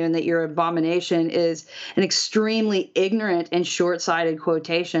love you and that you're an abomination, is an extremely ignorant and short-sighted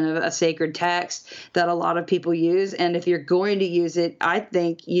quotation of a sacred text that a lot of people use. And if you're going to use it, I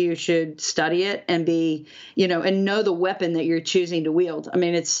think you should study it and be, and know the weapon that you're choosing to wield. I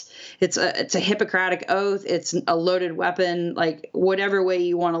mean, it's a Hippocratic oath. It's a loaded weapon, like whatever way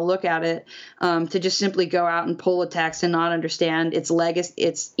you want to look at it, to just simply go out and pull a text and not understand its legacy,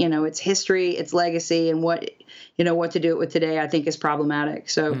 its history, its legacy, and what to do it with today, I think is problematic.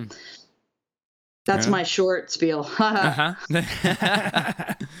 So that's my short spiel.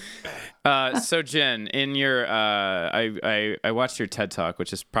 So Jen, in your I watched your TED Talk,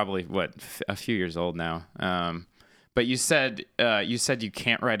 which is probably a few years old now. But you said you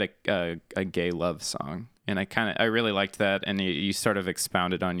can't write a gay love song, and I really liked that, and you sort of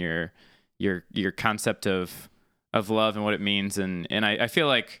expounded on your concept of love and what it means, and I feel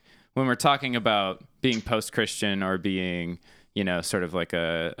like when we're talking about being post-Christian or being, sort of like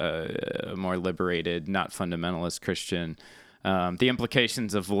a more liberated, not fundamentalist Christian, the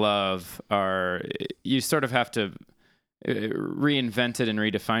implications of love are, you sort of have to reinvent it and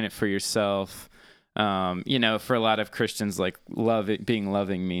redefine it for yourself. For a lot of Christians, like being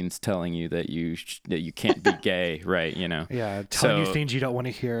loving means telling you that you can't be gay, right? Yeah, telling you things you don't want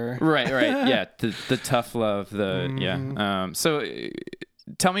to hear. Right. Yeah, the tough love, yeah. So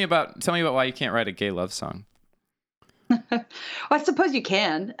tell me about why you can't write a gay love song. Well, I suppose you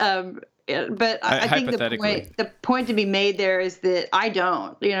can, but I think the point to be made there is that I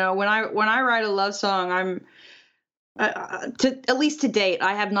don't. When I write a love song, at least to date,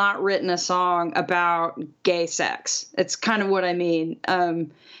 I have not written a song about gay sex. It's kind of what I mean.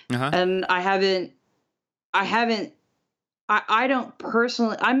 And I don't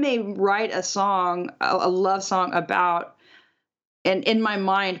personally, I may write a song, a love song about, and in my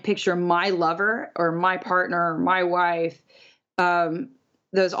mind, picture my lover or my partner or my wife.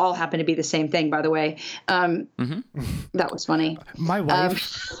 Those all happen to be the same thing, by the way. That was funny. My wife.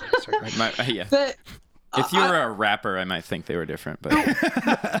 Sorry, yeah. But if you were a rapper, I might think they were different, but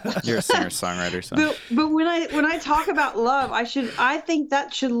you're a singer-songwriter, so. But when I talk about love, I think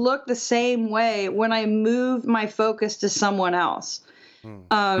that should look the same way when I move my focus to someone else,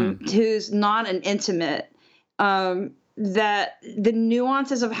 who's not an intimate. That the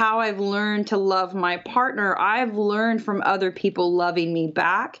nuances of how I've learned to love my partner, I've learned from other people loving me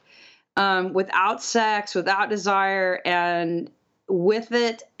back, without sex, without desire, and with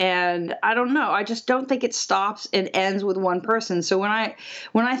it. And I don't know, I just don't think it stops and ends with one person. So when I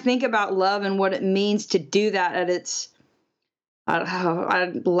think about love and what it means to do that at its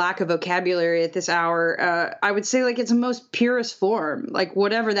lack of vocabulary at this hour, I would say like it's the most purest form, like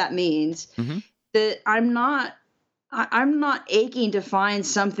whatever that means, that I'm not aching to find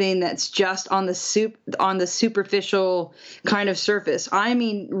something that's just on the superficial kind of surface. I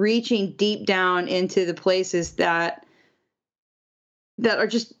mean, reaching deep down into the places that are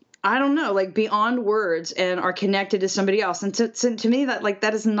just, I don't know, like beyond words and are connected to somebody else. And to me,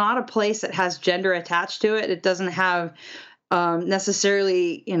 that is not a place that has gender attached to it. It doesn't have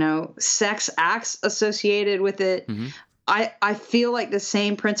necessarily, sex acts associated with it. I feel like the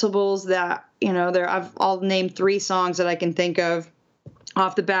same principles that, I'll name 3 songs that I can think of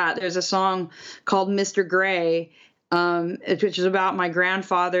off the bat. There's a song called Mr. Gray, which is about my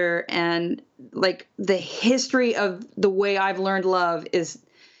grandfather, and like the history of the way I've learned love is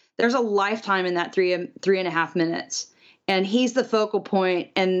there's a lifetime in that 3.5 minutes. And he's the focal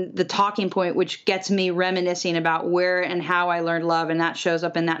point and the talking point, which gets me reminiscing about where and how I learned love. And that shows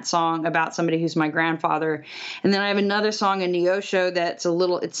up in that song about somebody who's my grandfather. And then I have another song in Neosho that's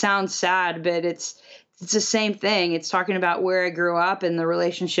it sounds sad, but it's the same thing. It's talking about where I grew up and the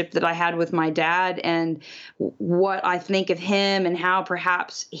relationship that I had with my dad and what I think of him and how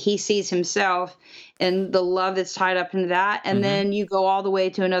perhaps he sees himself and the love that's tied up into that. And then you go all the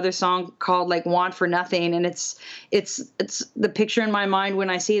way to another song called like Want for Nothing. And it's the picture in my mind when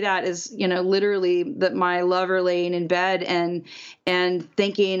I see that is, literally that my lover laying in bed and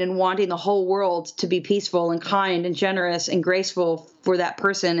thinking and wanting the whole world to be peaceful and kind and generous and graceful for that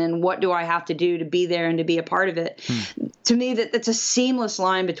person. And what do I have to do to be there and to be a part of it? To me, that's a seamless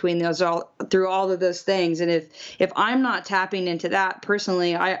line between those through all of those things. And if I'm not tapping into that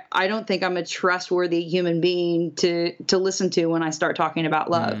personally, I don't think I'm a trustworthy human being to listen to when I start talking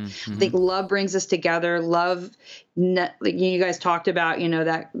about love. I think love brings us together. Love, like you guys talked about,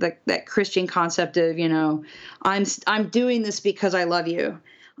 that Christian concept of, I'm doing this because I love you.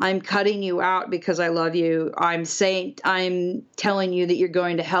 I'm cutting you out because I love you. I'm telling you that you're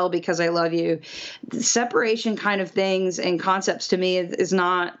going to hell because I love you. The separation kind of things and concepts to me is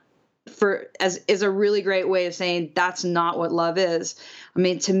not is a really great way of saying that's not what love is. I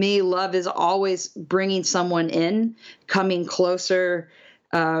mean, to me, love is always bringing someone in, coming closer,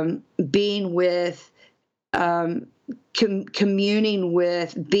 being with, communing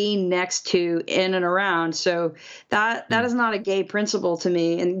with, being next to, in and around. So that is not a gay principle to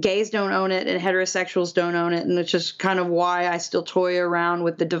me, and gays don't own it and heterosexuals don't own it. And it's just kind of why I still toy around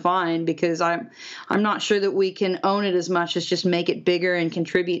with the divine, because I'm not sure that we can own it as much as just make it bigger and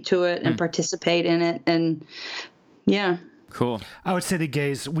contribute to it and participate in it. And yeah. Cool. I would say the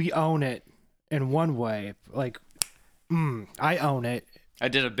gays, we own it in one way. Like, I own it. I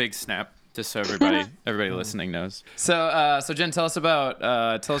did a big snap just so everybody listening knows. So Jen, tell us about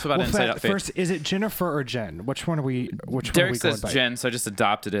Inside Out Faith. First, is it Jennifer or Jen? Which one are we? Derek says Jen, so I just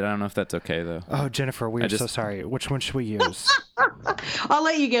adopted it. I don't know if that's okay though. Oh, Jennifer, we are so sorry. Which one should we use? I'll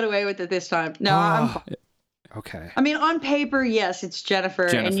let you get away with it this time. No, I'm okay. I mean, on paper, yes, it's Jennifer,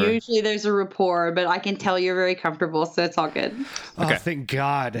 and usually there's a rapport, but I can tell you're very comfortable, so it's all good. Okay. Oh, thank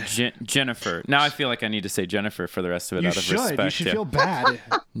God. Jennifer. Now I feel like I need to say Jennifer for the rest of it out of respect. You should feel bad.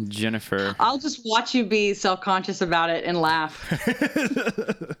 Jennifer. I'll just watch you be self-conscious about it and laugh.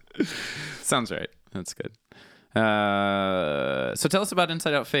 Sounds right. That's good. So tell us about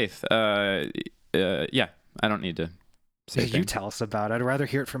Inside Out Faith. Yeah, I don't need to. You tell us about it. I'd rather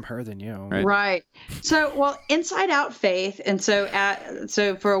hear it from her than you. Right. So, well, Inside Out Faith, and so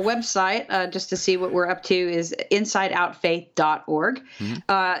for a website, just to see what we're up to, is insideoutfaith.org.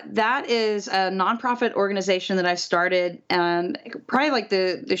 That is a nonprofit organization that I started, and probably like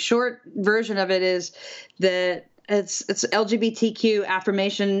the short version of it is that it's LGBTQ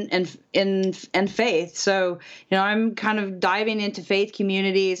affirmation and faith. So, I'm kind of diving into faith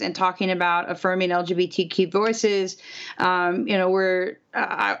communities and talking about affirming LGBTQ voices. I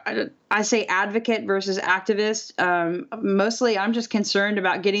say advocate versus activist. Mostly I'm just concerned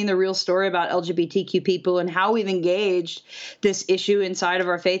about getting the real story about LGBTQ people and how we've engaged this issue inside of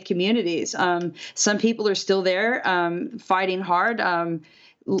our faith communities. Some people are still there, fighting hard,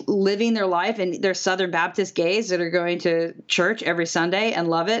 living their life, and they're Southern Baptist gays that are going to church every Sunday and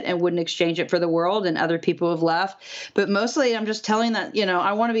love it and wouldn't exchange it for the world, and other people have left. But mostly I'm just telling that,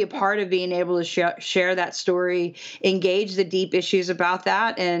 I want to be a part of being able to share that story, engage the deep issues about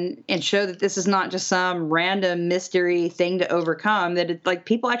that, and show that this is not just some random mystery thing to overcome, that it's like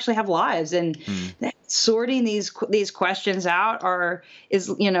people actually have lives, and sorting these questions out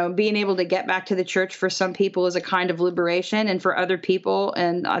is being able to get back to the church for some people is a kind of liberation, and for other people,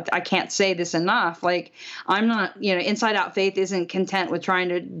 and I can't say this enough, like I'm not, Inside Out Faith isn't content with trying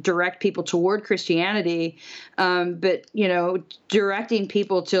to direct people toward Christianity, but directing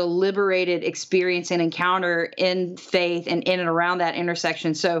people to a liberated experience and encounter in faith and in and around that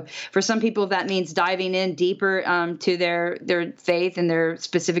intersection. So for some people that means diving in deeper to their faith and their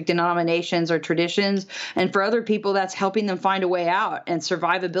specific denominations or traditions, Christians, and for other people, that's helping them find a way out and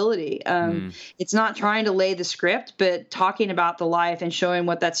survivability. It's not trying to lay the script, but talking about the life and showing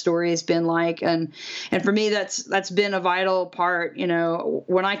what that story has been like. And for me, that's been a vital part. You know,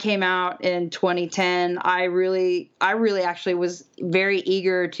 when I came out in 2010, I really actually was very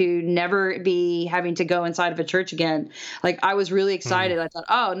eager to never be having to go inside of a church again. Like, I was really excited. I thought,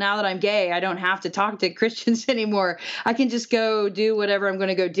 oh, now that I'm gay, I don't have to talk to Christians anymore. I can just go do whatever I'm going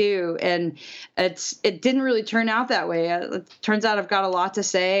to go do. And it didn't really turn out that way. It turns out I've got a lot to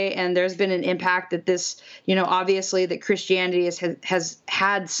say, and there's been an impact that this, you know, obviously that Christianity has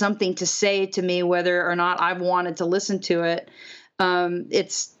had something to say to me, whether or not I've wanted to listen to it.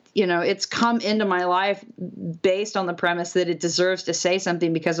 It's come into my life based on the premise that it deserves to say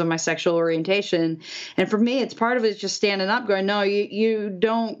something because of my sexual orientation. And for me, it's part of it is just standing up going, no, you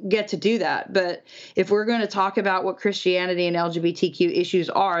don't get to do that. But if we're going to talk about what Christianity and LGBTQ issues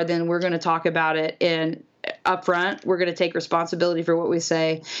are, then we're going to talk about it in upfront. We're going to take responsibility for what we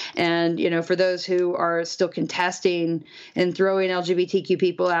say. And, you know, for those who are still contesting and throwing LGBTQ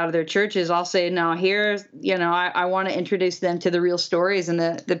people out of their churches, I'll say, no, here's, you know, I want to introduce them to the real stories and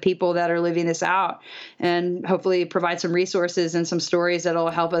the people that are living this out, and hopefully provide some resources and some stories that'll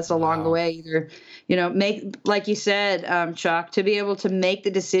help us along the way, either, you know, make, like you said, Chuck, to be able to make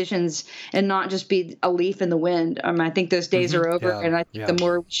the decisions and not just be a leaf in the wind. I think those days are over. And I think the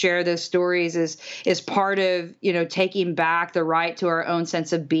more we share those stories is part of, you know, taking back the right to our own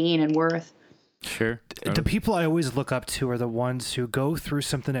sense of being and worth. Sure. The people I always look up to are the ones who go through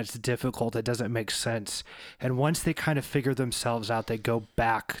something that's difficult, that doesn't make sense. And once they kind of figure themselves out, they go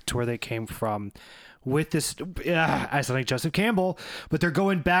back to where they came from with this, I sound like Joseph Campbell, but they're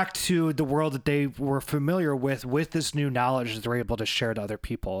going back to the world that they were familiar with this new knowledge that they're able to share to other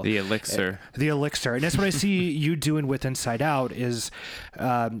people. The elixir. And that's what I see you doing with Inside Out is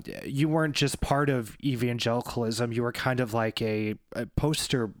you weren't just part of evangelicalism. You were kind of like a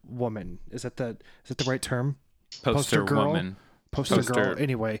poster woman. Is that the right term? Poster girl? woman. Poster girl.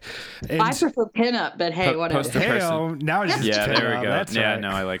 Anyway. And I prefer pinup, but hey, whatever. Poster hey, person. now it's Yeah, there we go. That's Yeah, right. no,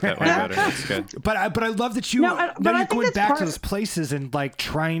 I like that one better. That's good. But I love that you No, but I you're think going that's back to part- those places and like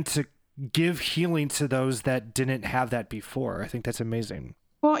trying to give healing to those that didn't have that before. I think that's amazing.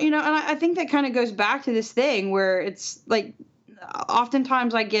 Well, you know, and I think that kind of goes back to this thing where it's like,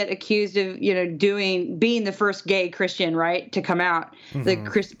 oftentimes I get accused of, you know, being the first gay Christian, right, to come out, the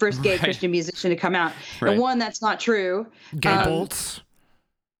first gay Christian musician to come out. Right. And one, that's not true. Gay bolts.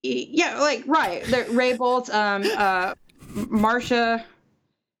 Yeah, like, right. Ray Bolts, Marsha.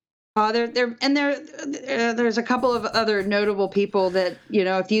 There's a couple of other notable people that, you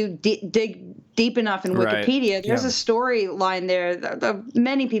know, if you dig deep enough in Wikipedia, there's a storyline there.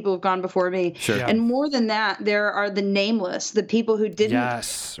 Many people have gone before me. Sure. Yeah. And more than that, there are the nameless, the people who didn't.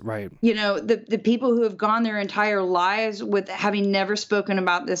 Yes, right. You know, the people who have gone their entire lives with having never spoken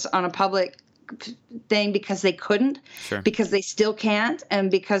about this on a public thing because they couldn't, because they still can't,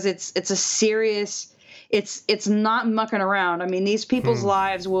 and because it's a serious. It's not mucking around. I mean, these people's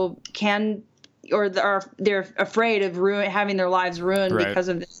lives they're afraid of having their lives ruined because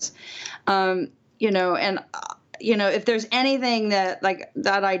of this. You know, and you know, if there's anything that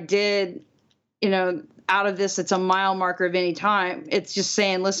I did, you know, out of this, it's a mile marker of any time. It's just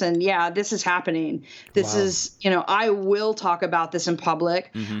saying, listen, yeah, this is happening. This is, you know, I will talk about this in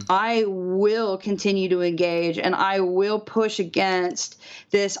public. I will continue to engage, and I will push against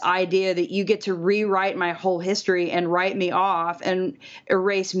this idea that you get to rewrite my whole history and write me off and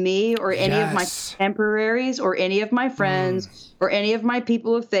erase me or any of my contemporaries or any of my friends or any of my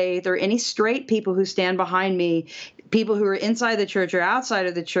people of faith or any straight people who stand behind me, people who are inside the church or outside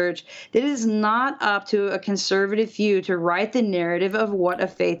of the church. It is not up to a conservative few to write the narrative of what a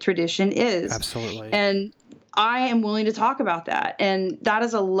faith tradition is. Absolutely. And I am willing to talk about that. And that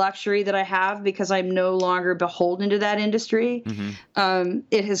is a luxury that I have because I'm no longer beholden to that industry.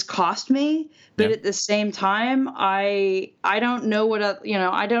 It has cost me, but at the same time, I don't know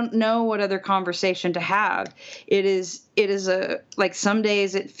I don't know what other conversation to have. It is like some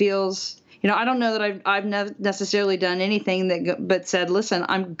days it feels, you know, I don't know that I've never necessarily done anything but said, listen,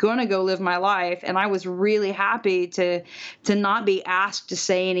 I'm going to go live my life. And I was really happy to not be asked to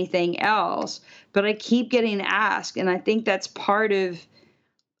say anything else. But I keep getting asked. And I think that's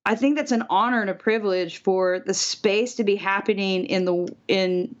that's an honor and a privilege for the space to be happening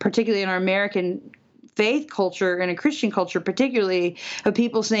particularly in our American faith culture and a Christian culture, particularly, of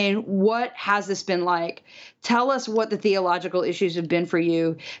people saying, what has this been like? Tell us what the theological issues have been for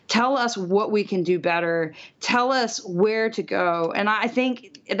you. Tell us what we can do better. Tell us where to go. And I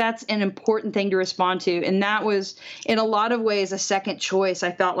think that's an important thing to respond to. And that was, in a lot of ways, a second choice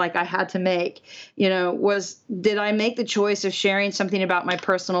I felt like I had to make, did I make the choice of sharing something about my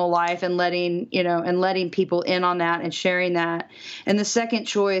personal life and letting people in on that and sharing that? And the second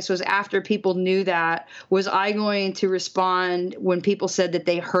choice was, after people knew that, was I going to respond when people said that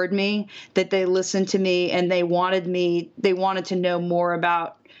they heard me, that they listened to me, and they wanted to know more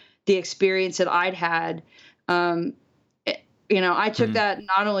about the experience that I'd had. I took that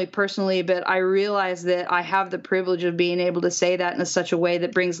not only personally, but I realized that I have the privilege of being able to say that in such a way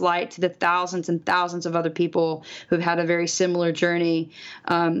that brings light to the thousands and thousands of other people who've had a very similar journey.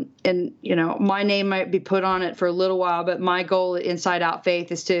 My name might be put on it for a little while, but my goal at Inside Out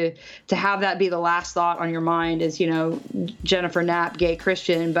Faith is to have that be the last thought on your mind is, Jennifer Knapp, gay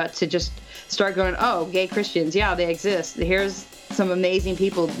Christian, but to just start going, oh, gay Christians, yeah, they exist. Here's some amazing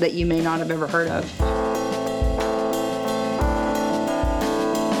people that you may not have ever heard of.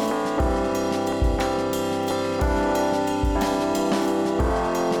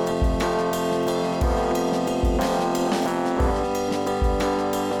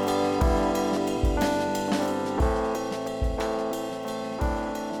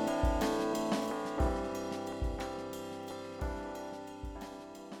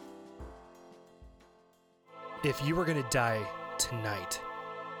 If you were going to die tonight,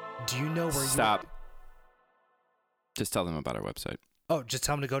 do you know where Stop. Just tell them about our website. Oh, just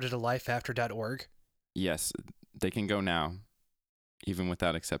tell them to go to thelifeafter.org? Yes, they can go now, even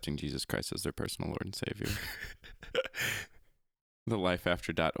without accepting Jesus Christ as their personal Lord and Savior.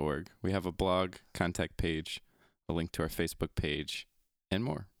 Thelifeafter.org. We have a blog, contact page, a link to our Facebook page, and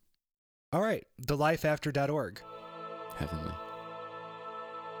more. All right, thelifeafter.org. Heavenly.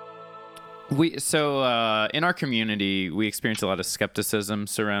 In our community, we experience a lot of skepticism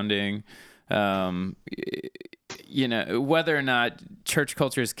surrounding, whether or not church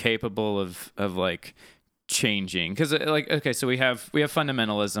culture is capable of like changing. Because so we have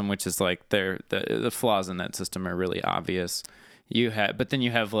fundamentalism, which is like the flaws in that system are really obvious. But then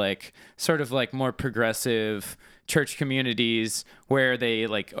you have like sort of like more progressive church communities where they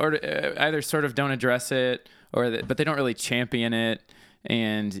either sort of don't address it but they don't really champion it.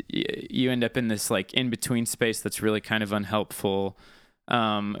 And you end up in this like in between space that's really kind of unhelpful.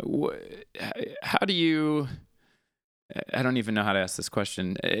 How do you? I don't even know how to ask this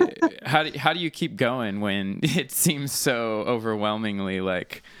question. How do you keep going when it seems so overwhelmingly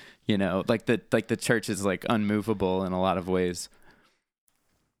like the church is like unmovable in a lot of ways?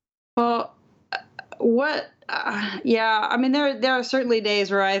 Well, I mean, there are certainly days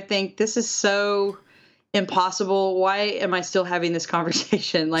where I think this is so impossible. Why am I still having this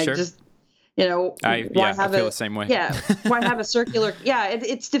conversation? Like, sure. Just, I feel the same way. Yeah. Why have a circular? Yeah.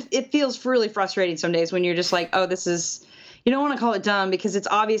 It feels really frustrating some days when you're just like, oh, this is, you don't want to call it dumb because it's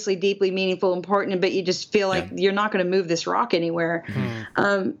obviously deeply meaningful, important, but you just feel like you're not going to move this rock anywhere.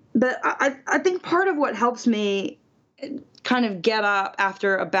 Mm-hmm. But I think part of what helps me kind of get up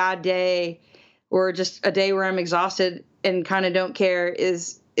after a bad day or just a day where I'm exhausted and kind of don't care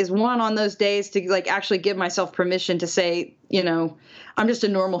is one on those days to like actually give myself permission to say, I'm just a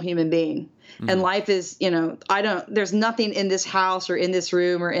normal human being. Mm-hmm. And life is, there's nothing in this house or in this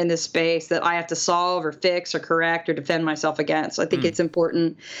room or in this space that I have to solve or fix or correct or defend myself against. So I think it's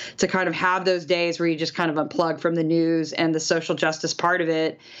important to kind of have those days where you just kind of unplug from the news and the social justice part of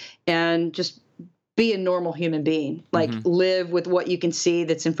it and just be a normal human being, like live with what you can see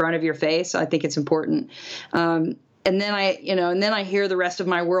that's in front of your face. I think it's important. And then I hear the rest of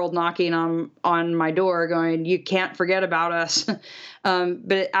my world knocking on my door going, you can't forget about us.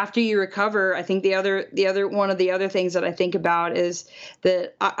 But after you recover, I think the other one of the other things that I think about is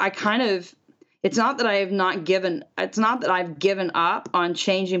that I kind of, it's not that I've given up on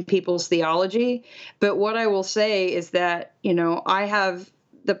changing people's theology, but what I will say is that,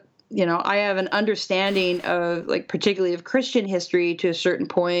 I have an understanding of, like, particularly of Christian history to a certain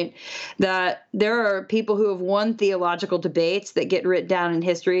point, that there are people who have won theological debates that get written down in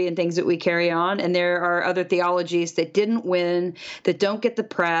history and things that we carry on. And there are other theologies that didn't win, that don't get the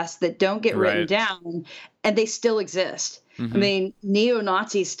press, that don't get written down, and they still exist. Mm-hmm. I mean,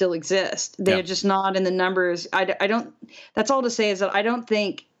 neo-Nazis still exist. They're just not in the numbers. I don't, that's all to say is that I don't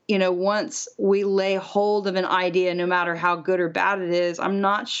think, once we lay hold of an idea, no matter how good or bad it is, I'm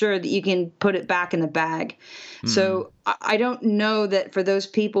not sure that you can put it back in the bag. So I don't know that for those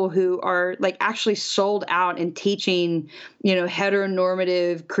people who are like actually sold out and teaching,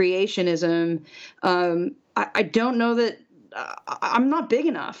 heteronormative creationism, I don't know that I'm not big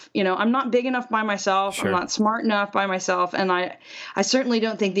enough. I'm not big enough by myself. Sure. I'm not smart enough by myself. And I certainly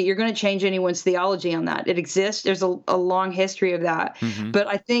don't think that you're going to change anyone's theology on that. It exists. There's a long history of that. But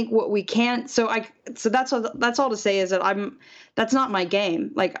I think what we can, so that's all to say is that that's not my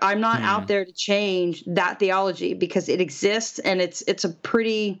game. Like, I'm not out there to change that theology because it exists, and it's a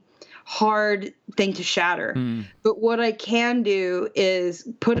pretty hard thing to shatter. But what I can do is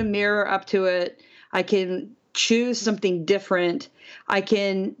put a mirror up to it. I can choose something different. I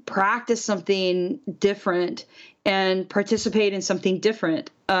can practice something different and participate in something different.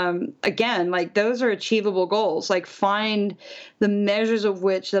 Again, like, those are achievable goals. Like, find the measures of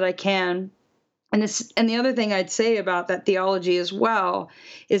which that I can. And the other thing I'd say about that theology as well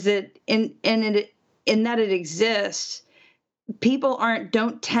is that in that it exists, people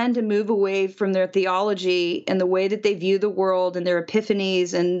don't tend to move away from their theology and the way that they view the world and their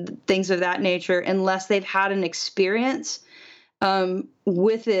epiphanies and things of that nature unless they've had an experience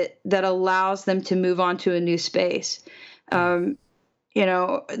with it that allows them to move on to a new space. And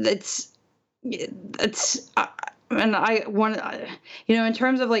I want, in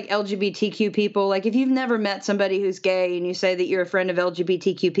terms of like LGBTQ people, like, if you've never met somebody who's gay and you say that you're a friend of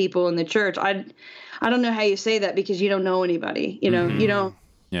LGBTQ people in the church, I don't know how you say that because you don't know anybody, you don't.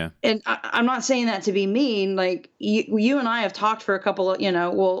 Yeah. And I'm not saying that to be mean. Like, you and I have talked for a couple of,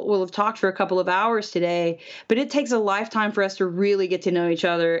 we'll have talked for a couple of hours today, but it takes a lifetime for us to really get to know each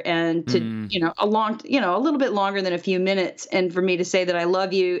other and to, a little bit longer than a few minutes. And for me to say that I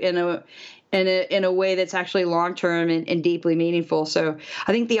love you in a way that's actually long-term and deeply meaningful. So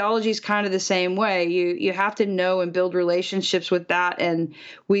I think theology is kind of the same way. You have to know and build relationships with that. And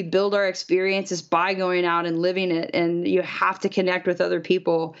we build our experiences by going out and living it. And you have to connect with other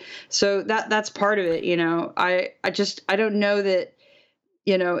people. So that's part of it. I don't know that,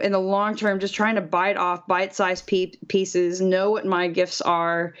 in the long term, just trying to bite off bite-sized pieces, know what my gifts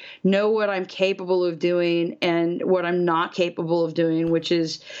are, know what I'm capable of doing and what I'm not capable of doing, which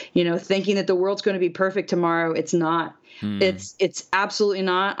is, thinking that the world's going to be perfect tomorrow. It's not. It's absolutely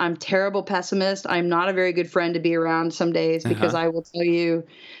not. I'm a terrible pessimist. I'm not a very good friend to be around some days because I will tell you,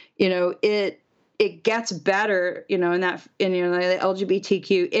 it gets better, in the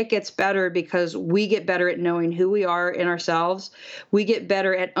LGBTQ, it gets better because we get better at knowing who we are in ourselves. We get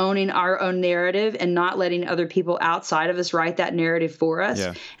better at owning our own narrative and not letting other people outside of us write that narrative for us.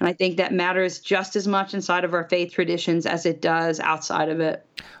 Yeah. And I think that matters just as much inside of our faith traditions as it does outside of it.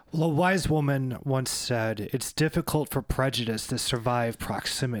 Well, a wise woman once said, "It's difficult for prejudice to survive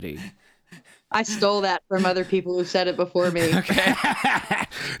proximity." I stole that from other people who said it before me. Okay.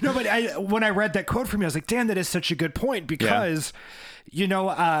 No, but when I read that quote from you, I was like, damn, that is such a good point because, when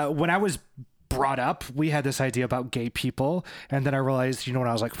I was brought up, we had this idea about gay people. And then I realized, when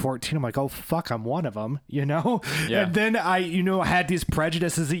I was like 14, I'm like, oh, fuck, I'm one of them, Yeah. And then I, had these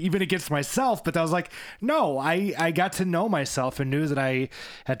prejudices even against myself. But I was like, no, I got to know myself and knew that I,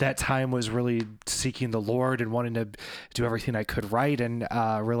 at that time, was really seeking the Lord and wanting to do everything I could right. And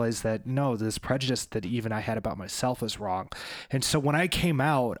realized that, no, this prejudice that even I had about myself was wrong. And so when I came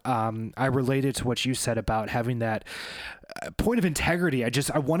out, I related to what you said about having that point of integrity.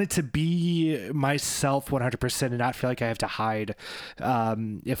 I wanted to be myself 100% and not feel like I have to hide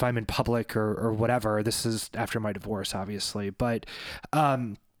if I'm in public or whatever. This is after my divorce, obviously, but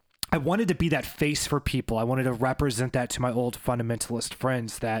I wanted to be that face for people. I wanted to represent that to my old fundamentalist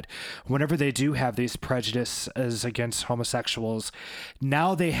friends that whenever they do have these prejudices against homosexuals,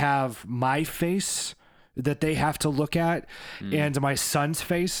 now they have my face that they have to look at and my son's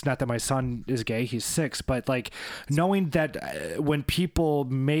face. Not that my son is gay, he's 6, but like knowing that when people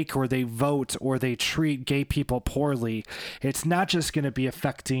make or they vote or they treat gay people poorly, it's not just going to be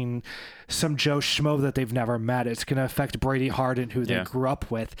affecting some Joe Schmo that they've never met. It's going to affect Brady Harden, who they grew up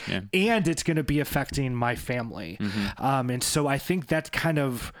with, and it's going to be affecting my family. And so I think that's kind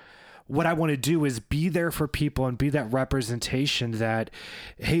of what I want to do, is be there for people and be that representation that,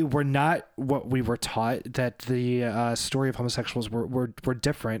 hey, we're not what we were taught, that the story of homosexuals were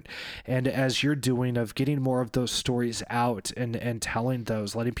different. And as you're doing, of getting more of those stories out and telling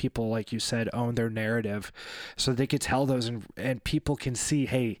those, letting people, like you said, own their narrative so they could tell those and people can see,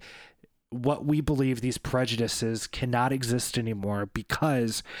 hey, what we believe, these prejudices cannot exist anymore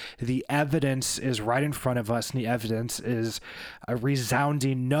because the evidence is right in front of us, and the evidence is a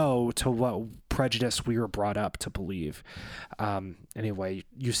resounding no to what prejudice we were brought up to believe. Anyway,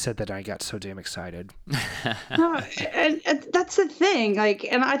 you said that I got so damn excited. No, and that's the thing. Like,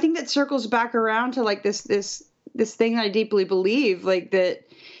 and I think that circles back around to like this thing I deeply believe, like that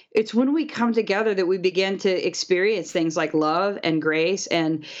it's when we come together that we begin to experience things like love and grace.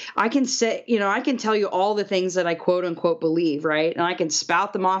 And I can say, I can tell you all the things that I quote unquote believe, right? And I can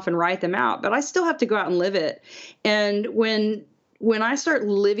spout them off and write them out, but I still have to go out and live it. And when I start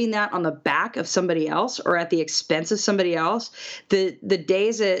living that on the back of somebody else or at the expense of somebody else, the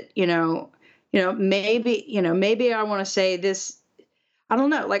days that, maybe I want to say this, I don't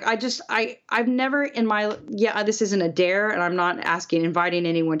know. Like, I've never in my, this isn't a dare, and I'm not inviting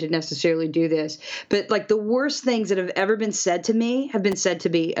anyone to necessarily do this, but like the worst things that have ever been said to me have been said to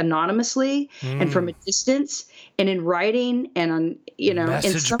me anonymously and from a distance and in writing and on,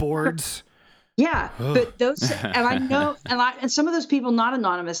 message boards. Yeah, but those, and I know, and some of those people not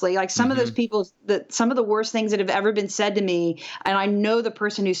anonymously, like some of those people some of the worst things that have ever been said to me, and I know the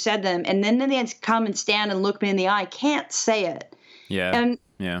person who said them, and then they come and stand and look me in the eye, can't say it. Yeah. And,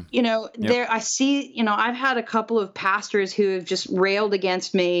 Yep. there I see, I've had a couple of pastors who have just railed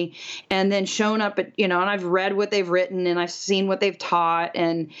against me and then shown up at, and I've read what they've written and I've seen what they've taught.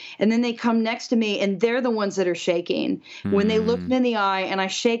 And then they come next to me and they're the ones that are shaking. When they look me in the eye and I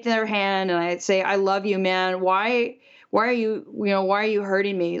shake their hand and I say, I love you, man. Why are you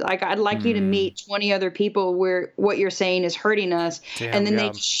hurting me? Like, I'd like you to meet 20 other people where what you're saying is hurting us. Damn, and then they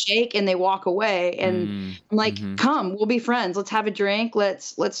just shake and they walk away. And I'm like, come, we'll be friends. Let's have a drink.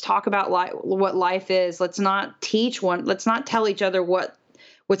 Let's talk about what life is. Let's not tell each other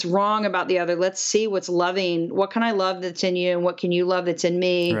what's wrong about the other. Let's see what's loving. What can I love that's in you? And what can you love that's in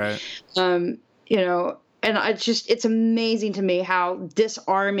me? Right. And it's amazing to me how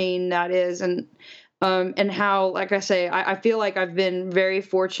disarming that is. And how, like I say, I feel like I've been very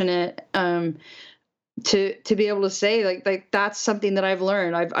fortunate to be able to say like that's something that I've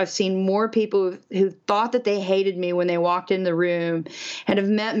learned. I've seen more people who thought that they hated me when they walked in the room and have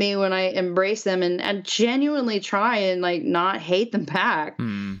met me when I embrace them and genuinely try and like not hate them back.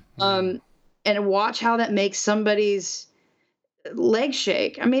 And watch how that makes somebody's leg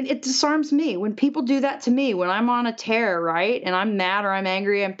shake. I mean, it disarms me when people do that to me, when I'm on a tear, right? And I'm mad or I'm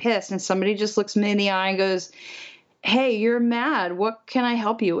angry, I'm pissed. And somebody just looks me in the eye and goes, hey, you're mad. What can I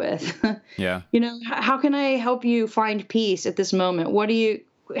help you with? Yeah. How can I help you find peace at this moment?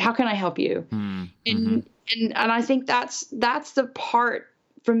 How can I help you? And I think that's the part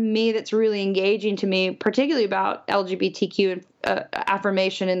for me that's really engaging to me, particularly about LGBTQ and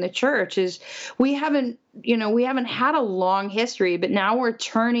affirmation in the church, is we haven't had a long history, but now we're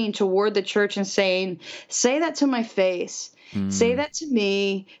turning toward the church and saying, say that to my face. Say that to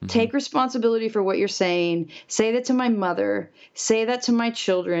me. Take responsibility for what you're saying. Say that to my mother. Say that to my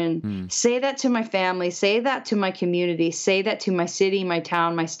children. Say that to my family. Say that to my community. Say that to my city, my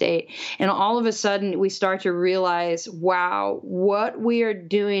town, my state. And all of a sudden we start to realize, wow, what we are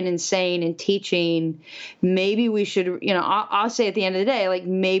doing and saying and teaching, maybe we should, I'll say at the end of the day, like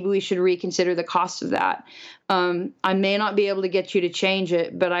maybe we should reconsider the cost of that. I may not be able to get you to change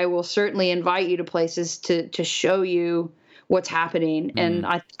it, but I will certainly invite you to places to show you what's happening. And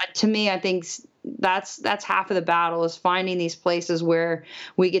to me, I think that's half of the battle, is finding these places where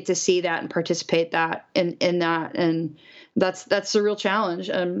we get to see that and participate in that. And that's the real challenge.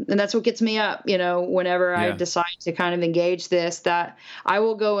 And that's what gets me up, whenever I decide to kind of engage this, that I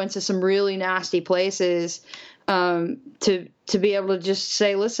will go into some really nasty places, to be able to just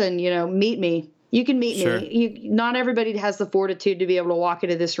say, listen, meet me. You can meet me. Not everybody has the fortitude to be able to walk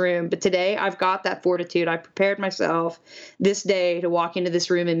into this room, but today I've got that fortitude. I prepared myself this day to walk into this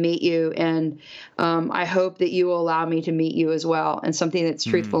room and meet you, and I hope that you will allow me to meet you as well, and something that's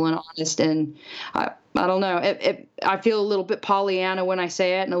truthful and honest. And I don't know. I feel a little bit Pollyanna when I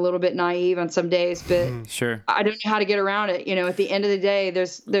say it, and a little bit naive on some days, but I don't know how to get around it. At the end of the day,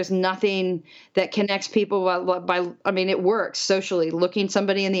 there's nothing that connects people it works socially. Looking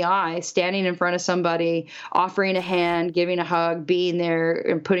somebody in the eye, standing in front of somebody, offering a hand, giving a hug, being there,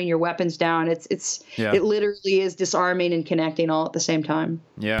 and putting your weapons down. It literally is disarming and connecting all at the same time.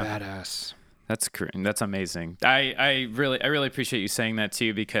 Yeah, Badass. That's amazing. I really appreciate you saying that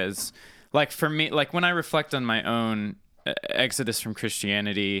too, because like for me, like when I reflect on my own exodus from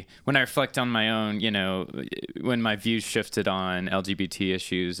Christianity, when I reflect on my own, when my views shifted on LGBT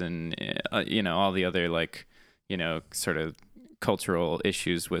issues and, all the other sort of cultural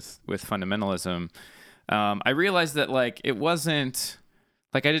issues with fundamentalism, I realized that it wasn't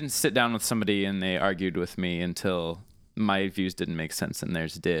like I didn't sit down with somebody and they argued with me until my views didn't make sense and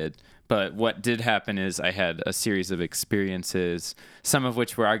theirs did. But what did happen is I had a series of experiences, some of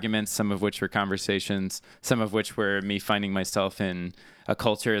which were arguments, some of which were conversations, some of which were me finding myself in a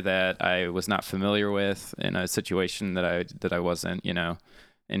culture that I was not familiar with, in a situation that I wasn't,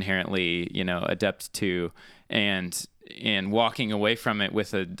 inherently, adept to, and walking away from it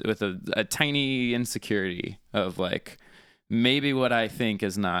with a tiny insecurity of like, maybe what I think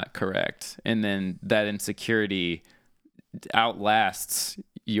is not correct. And then that insecurity outlasts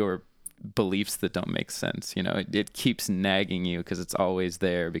your beliefs that don't make sense. It keeps nagging you because it's always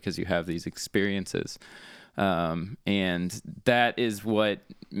there because you have these experiences. And that is what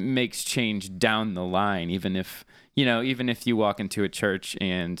makes change down the line, even if you walk into a church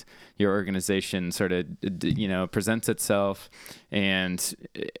and your organization sort of, presents itself and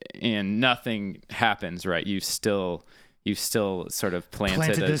nothing happens, right? You've still sort of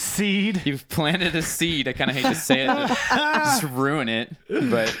planted a seed. You've planted a seed. I kind of hate to say it, just ruin it,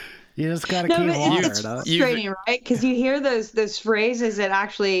 but you just gotta keep watering. It's frustrating, right? Because you hear those phrases that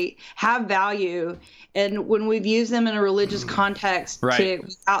actually have value, and when we've used them in a religious context, right,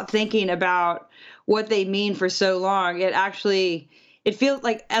 without thinking about what they mean for so long, it feels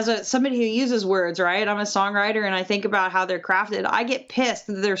like, as somebody who uses words, right? I'm a songwriter and I think about how they're crafted. I get pissed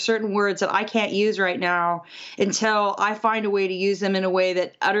that there are certain words that I can't use right now until I find a way to use them in a way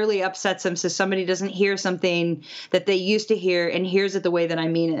that utterly upsets them, so somebody doesn't hear something that they used to hear and hears it the way that I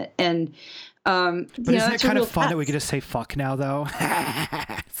mean it. And but isn't it kind of fun that we get to say fuck now, though?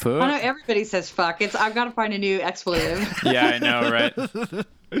 Fuck. I know everybody says fuck. I've got to find a new expletive. Yeah, I know, right?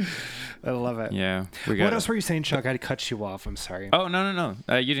 I love it. Yeah. What else were you saying, Chuck? I cut you off. I'm sorry. Oh, no.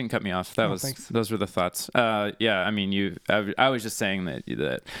 You didn't cut me off. Those were the thoughts. Yeah, I mean, I was just saying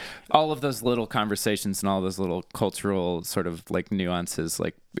that all of those little conversations and all those little cultural sort of like nuances,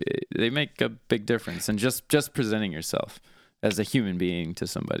 like they make a big difference. And just presenting yourself as a human being to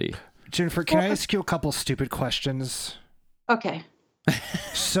somebody. Jennifer, can I ask you a couple stupid questions? Okay.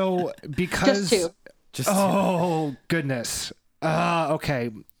 So, because... Just two. Oh, goodness.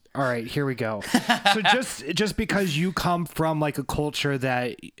 Okay. All right, here we go. So just because you come from like a culture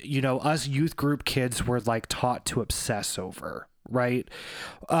that, us youth group kids were like taught to obsess over, right?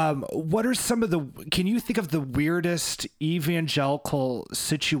 What are can you think of the weirdest evangelical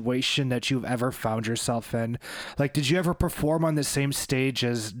situation that you've ever found yourself in? Like, did you ever perform on the same stage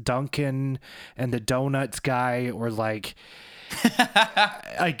as Duncan and the Donuts guy, or like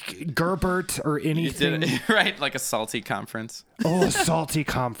Gerbert or anything? Right, like a salty conference. Oh, a salty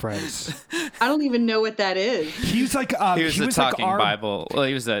conference. I don't even know what that is. He was like he was talking Bible. Well,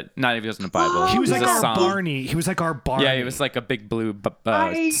 he wasn't a Bible. He was like our song. Barney. He was like our Barney. Yeah, he was like a big blue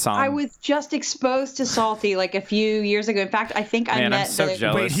song. I was just exposed to Salty like a few years ago. In fact, I think I met. I'm so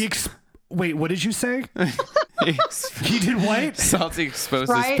jealous. Wait, what did you say? He did what? Salty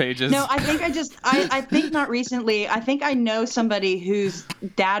exposed his pages. No, I think I think not recently. I think I know somebody whose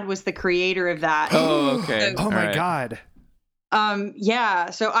dad was the creator of that. Oh, okay. Oh my God. Yeah.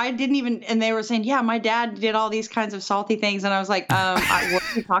 So I didn't even, and they were saying, yeah, my dad did all these kinds of salty things. And I was like, what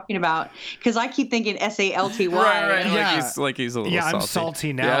are you talking about? Because I keep thinking SALTY. Right. Yeah. Like he's a little salty. I'm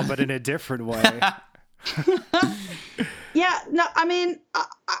salty now, but in a different way. Yeah, no, I mean,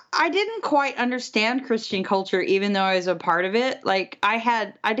 I didn't quite understand Christian culture, even though I was a part of it. Like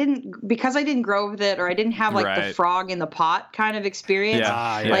because I didn't grow up with it, or I didn't have like the frog in the pot kind of experience.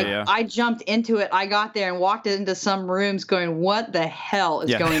 I jumped into it. I got there and walked into some rooms going, what the hell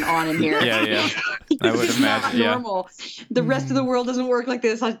is going on in here? Yeah. I would imagine. Not normal. The rest of the world doesn't work like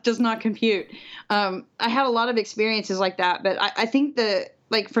this. It does not compute. I had a lot of experiences like that, but I think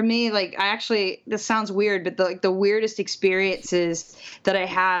like for me, like this sounds weird, but the weirdest experiences that I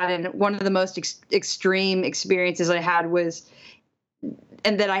had, and one of the most extreme experiences I had was,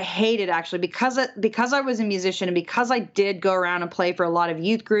 and that I hated actually, because I was a musician and because I did go around and play for a lot of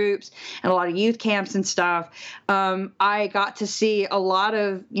youth groups and a lot of youth camps and stuff, I got to see a lot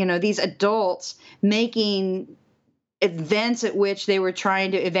of, these adults making events at which they were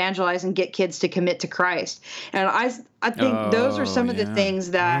trying to evangelize and get kids to commit to Christ. And I think those are some of the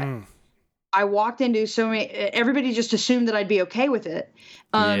things that I walked into. Everybody just assumed that I'd be okay with it.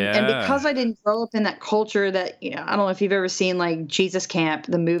 And because I didn't grow up in that culture that, I don't know if you've ever seen like Jesus Camp,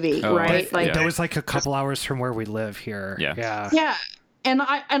 the movie, right? Like that was like a couple hours from where we live here. Yeah. And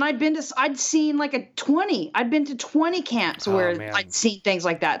I'd been to 20 camps where I'd seen things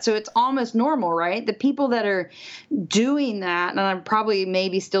like that. So it's almost normal, right? The people that are doing that, and I'm probably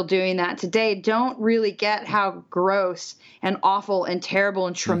maybe still doing that today, don't really get how gross and awful and terrible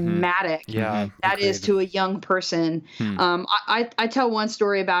and traumatic that is to a young person. I tell one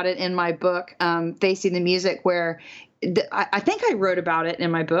story about it in my book, Facing the Music, where I think I wrote about it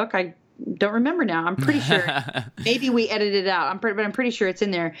in my book. I don't remember now. I'm pretty sure. Maybe we edited it out. But I'm pretty sure it's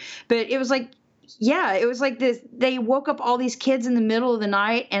in there. But it was like, yeah, it was like this. They woke up all these kids in the middle of the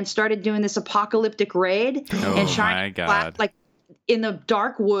night and started doing this apocalyptic raid and shining like in the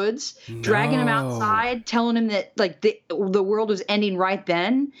dark woods, dragging them outside, telling them that like the world was ending right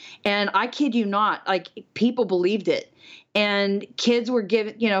then. And I kid you not, like people believed it. And kids were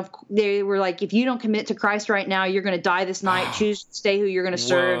given, they were like, if you don't commit to Christ right now, you're going to die this night. Choose to stay who you're going to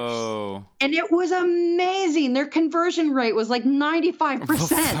serve. Whoa. And it was amazing. Their conversion rate was like 95%.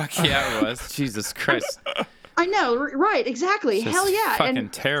 Fuck yeah, it was. Jesus Christ. I know, right? Exactly. Just hell yeah. Fucking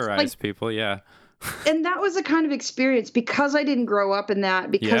and terrorize people. Yeah. And that was the kind of experience because I didn't grow up in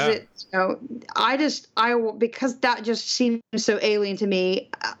that, because because that just seemed so alien to me,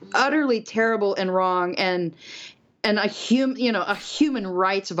 utterly terrible and wrong. And a human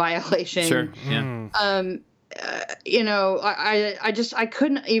rights violation. Sure. Yeah. I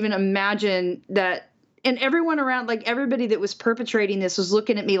couldn't even imagine that. And everyone around, like everybody that was perpetrating this was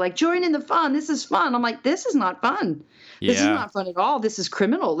looking at me like, join in the fun. This is fun. I'm like, this is not fun. This is not fun at all. This is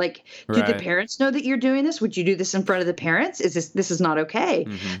criminal. Like, do the parents know that you're doing this? Would you do this in front of the parents? This is not okay.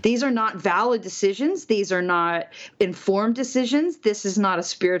 Mm-hmm. These are not valid decisions. These are not informed decisions. This is not a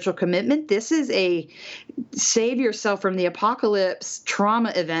spiritual commitment. This is a save yourself from the apocalypse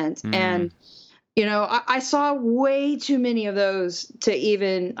trauma event. Mm. And, I saw way too many of those to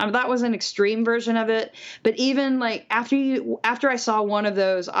even, that was an extreme version of it. But even like after I saw one of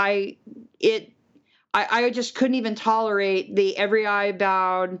those, I just couldn't even tolerate the every eye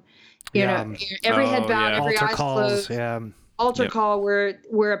bowed, every head bowed, every eye closed. Altar call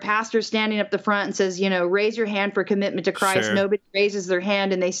where a pastor's standing up the front and says, raise your hand for commitment to Christ. Sure. Nobody raises their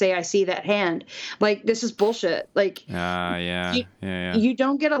hand and they say, I see that hand. Like, this is bullshit. Like, you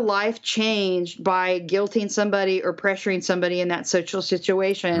don't get a life changed by guilting somebody or pressuring somebody in that social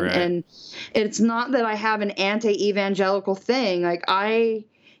situation. Right. And it's not that I have an anti-evangelical thing. Like, I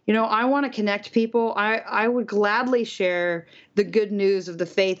want to connect people. I would gladly share the good news of the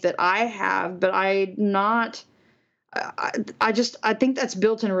faith that I have, but I think that's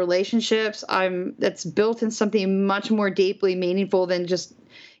built in relationships. That's built in something much more deeply meaningful than just,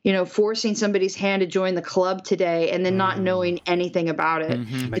 forcing somebody's hand to join the club today and then not knowing anything about it.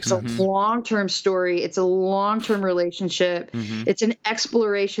 Mm-hmm. It's a long-term story. It's a long-term relationship. Mm-hmm. It's an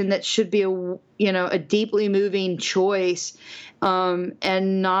exploration that should be a deeply moving choice.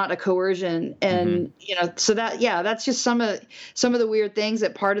 And not a coercion. And, so that's just some of the weird things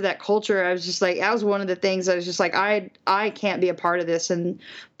that part of that culture. I was just like, that was one of the things I was just like, I can't be a part of this. And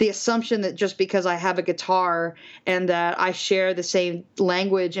the assumption that just because I have a guitar and that I share the same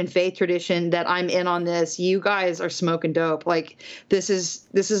language and faith tradition that I'm in on this, you guys are smoking dope. Like, this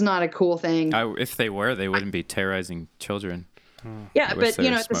is not a cool thing. If they were, they wouldn't be terrorizing children. Yeah, but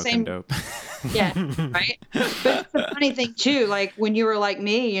at the same, dope. Yeah, right. But it's a funny thing too. Like when you were like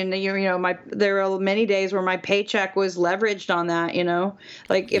me, and there were many days where my paycheck was leveraged on that.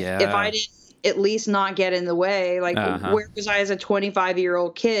 Like if I didn't at least not get in the way, like where was I as a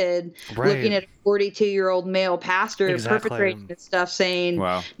 25-year-old kid looking at a 42-year-old male pastor perpetrating this stuff, saying,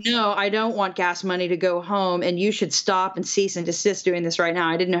 no, I don't want gas money to go home, and you should stop and cease and desist doing this right now.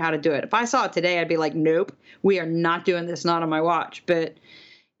 I didn't know how to do it. If I saw it today, I'd be like, nope, we are not doing this, not on my watch. But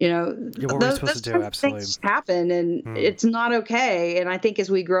what we're supposed to do, absolutely, things happen, and it's not okay. And I think as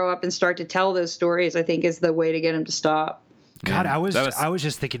we grow up and start to tell those stories, I think is the way to get them to stop. God, I was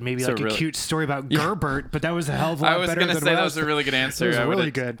just thinking maybe like a cute story about Gerbert, but that was a hell of a lot better than I was going to say that was a really good answer. It was really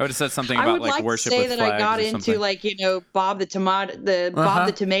good. I would have said something about like worship with flags. I would like to say that I got into like, Bob the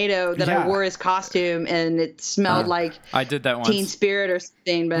tomato that I wore his costume and it smelled like I did that once. Teen Spirit or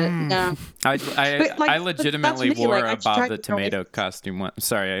something, but no. I legitimately wore a Bob the Tomato costume once.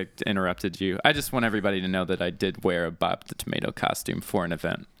 Sorry, I interrupted you. I just want everybody to know that I did wear a Bob the Tomato costume for an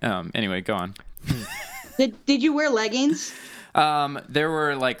event. Anyway, go on. Did you wear leggings? There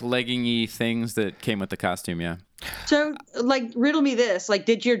were like leggingy things that came with the costume, yeah. So, like, riddle me this. Like,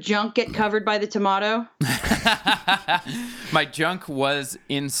 did your junk get covered by the tomato? My junk was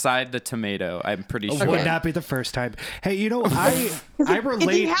inside the tomato, I'm pretty sure. Would not be the first time. Hey, I relate.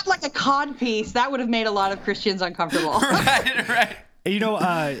 If you had like a cod piece, that would have made a lot of Christians uncomfortable. Right.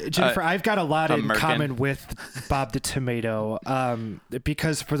 Jennifer, I've got a lot in common with Bob the Tomato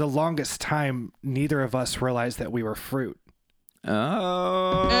because for the longest time, neither of us realized that we were fruit.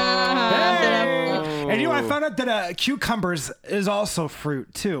 Oh. And I found out that cucumbers is also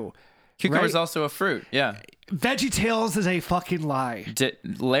fruit too. Cucumber is also a fruit, yeah. VeggieTales is a fucking lie.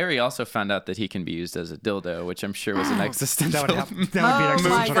 Larry also found out that he can be used as a dildo, which I'm sure was an existential. That would be an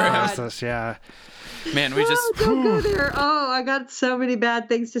existential crisis, yeah. Man, we just don't go there. Oh, I got so many bad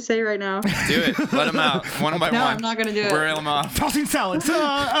things to say right now. do it. Let them out one by No, one. I'm not gonna do it. Reel them off. Tossing salads. All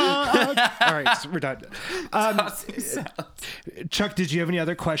right, so we're done. Chuck, did you have any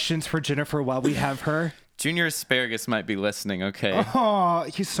other questions for Jennifer while we have her? Junior Asparagus might be listening. Okay. Oh,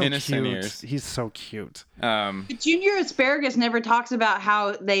 he's so Innocent cute. ears. He's so cute. Junior Asparagus never talks about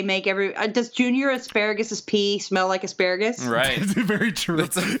how they make does Junior Asparagus's pee smell like asparagus? Right. It's very true.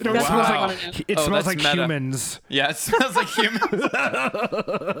 That's a- It Wow. smells like, it Oh, smells that's like meta. humans. Yeah, it smells like humans.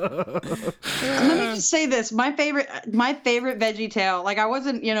 Let me just say this: my favorite Veggie Tale. Like I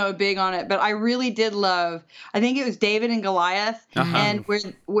wasn't, big on it, but I really did love. I think it was David and Goliath, and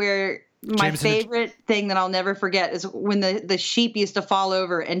where my James and the- favorite thing that I'll never forget is when the sheep used to fall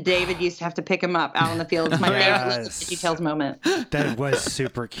over and David used to have to pick him up out in the field. It's my favorite Veggie Tales moment. That was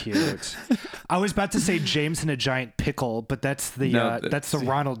super cute. I was about to say James and a Giant Pickle, but that's the that's the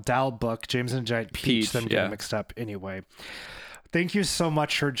Ronald Dahl book, James and a Giant Peach. Them getting mixed up anyway. Thank you so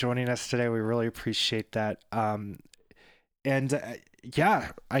much for joining us today. We really appreciate that.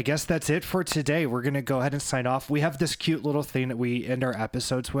 Yeah, I guess that's it for today. We're going to go ahead and sign off. We have this cute little thing that we end our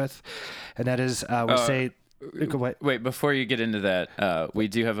episodes with, and that is we say... Wait, before you get into that, we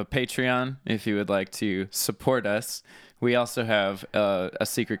do have a Patreon if you would like to support us. We also have a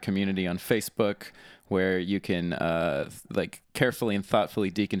secret community on Facebook where you can carefully and thoughtfully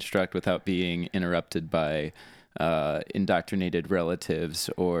deconstruct without being interrupted by indoctrinated relatives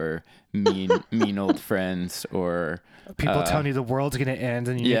or mean old friends or people telling you the world's gonna end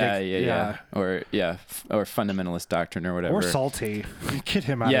and you or fundamentalist doctrine or whatever, or salty. Get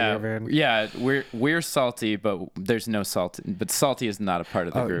him out of here, man. Yeah, we're salty, but there's no salt. But salty is not a part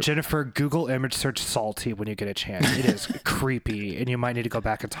of the group. Jennifer, Google image search salty when you get a chance. It is creepy, and you might need to go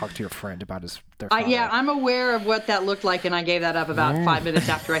back and talk to your friend about their father. Yeah, I'm aware of what that looked like, and I gave that up about 5 minutes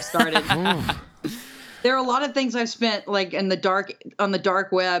after I started. There are a lot of things I've spent on the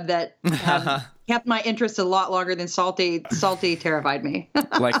dark web that have kept my interest a lot longer than salty. Salty terrified me.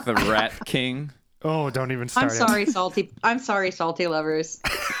 Like the Rat King. Oh, don't even start. I'm sorry, salty. I'm sorry, salty lovers.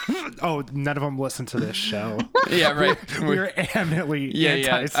 Oh, none of them listen to this show. Yeah, right. We're eminently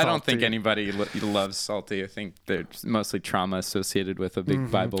anti-salty. I don't think anybody loves salty. I think there's mostly trauma associated with a big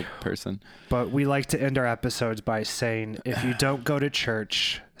Bible person. But we like to end our episodes by saying, if you don't go to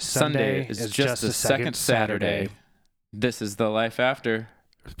church, Sunday is just a second Saturday. This is The Life After.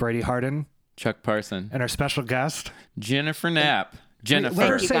 Brady Harden, Chuck Parson, and our special guest, Jennifer Knapp. Jennifer. Let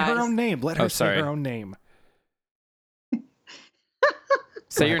her say her guys. own name. Let her say her own name.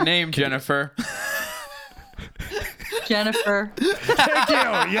 Say your name, Jennifer. Jennifer. Thank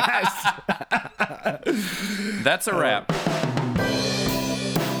you. Yes. That's a wrap.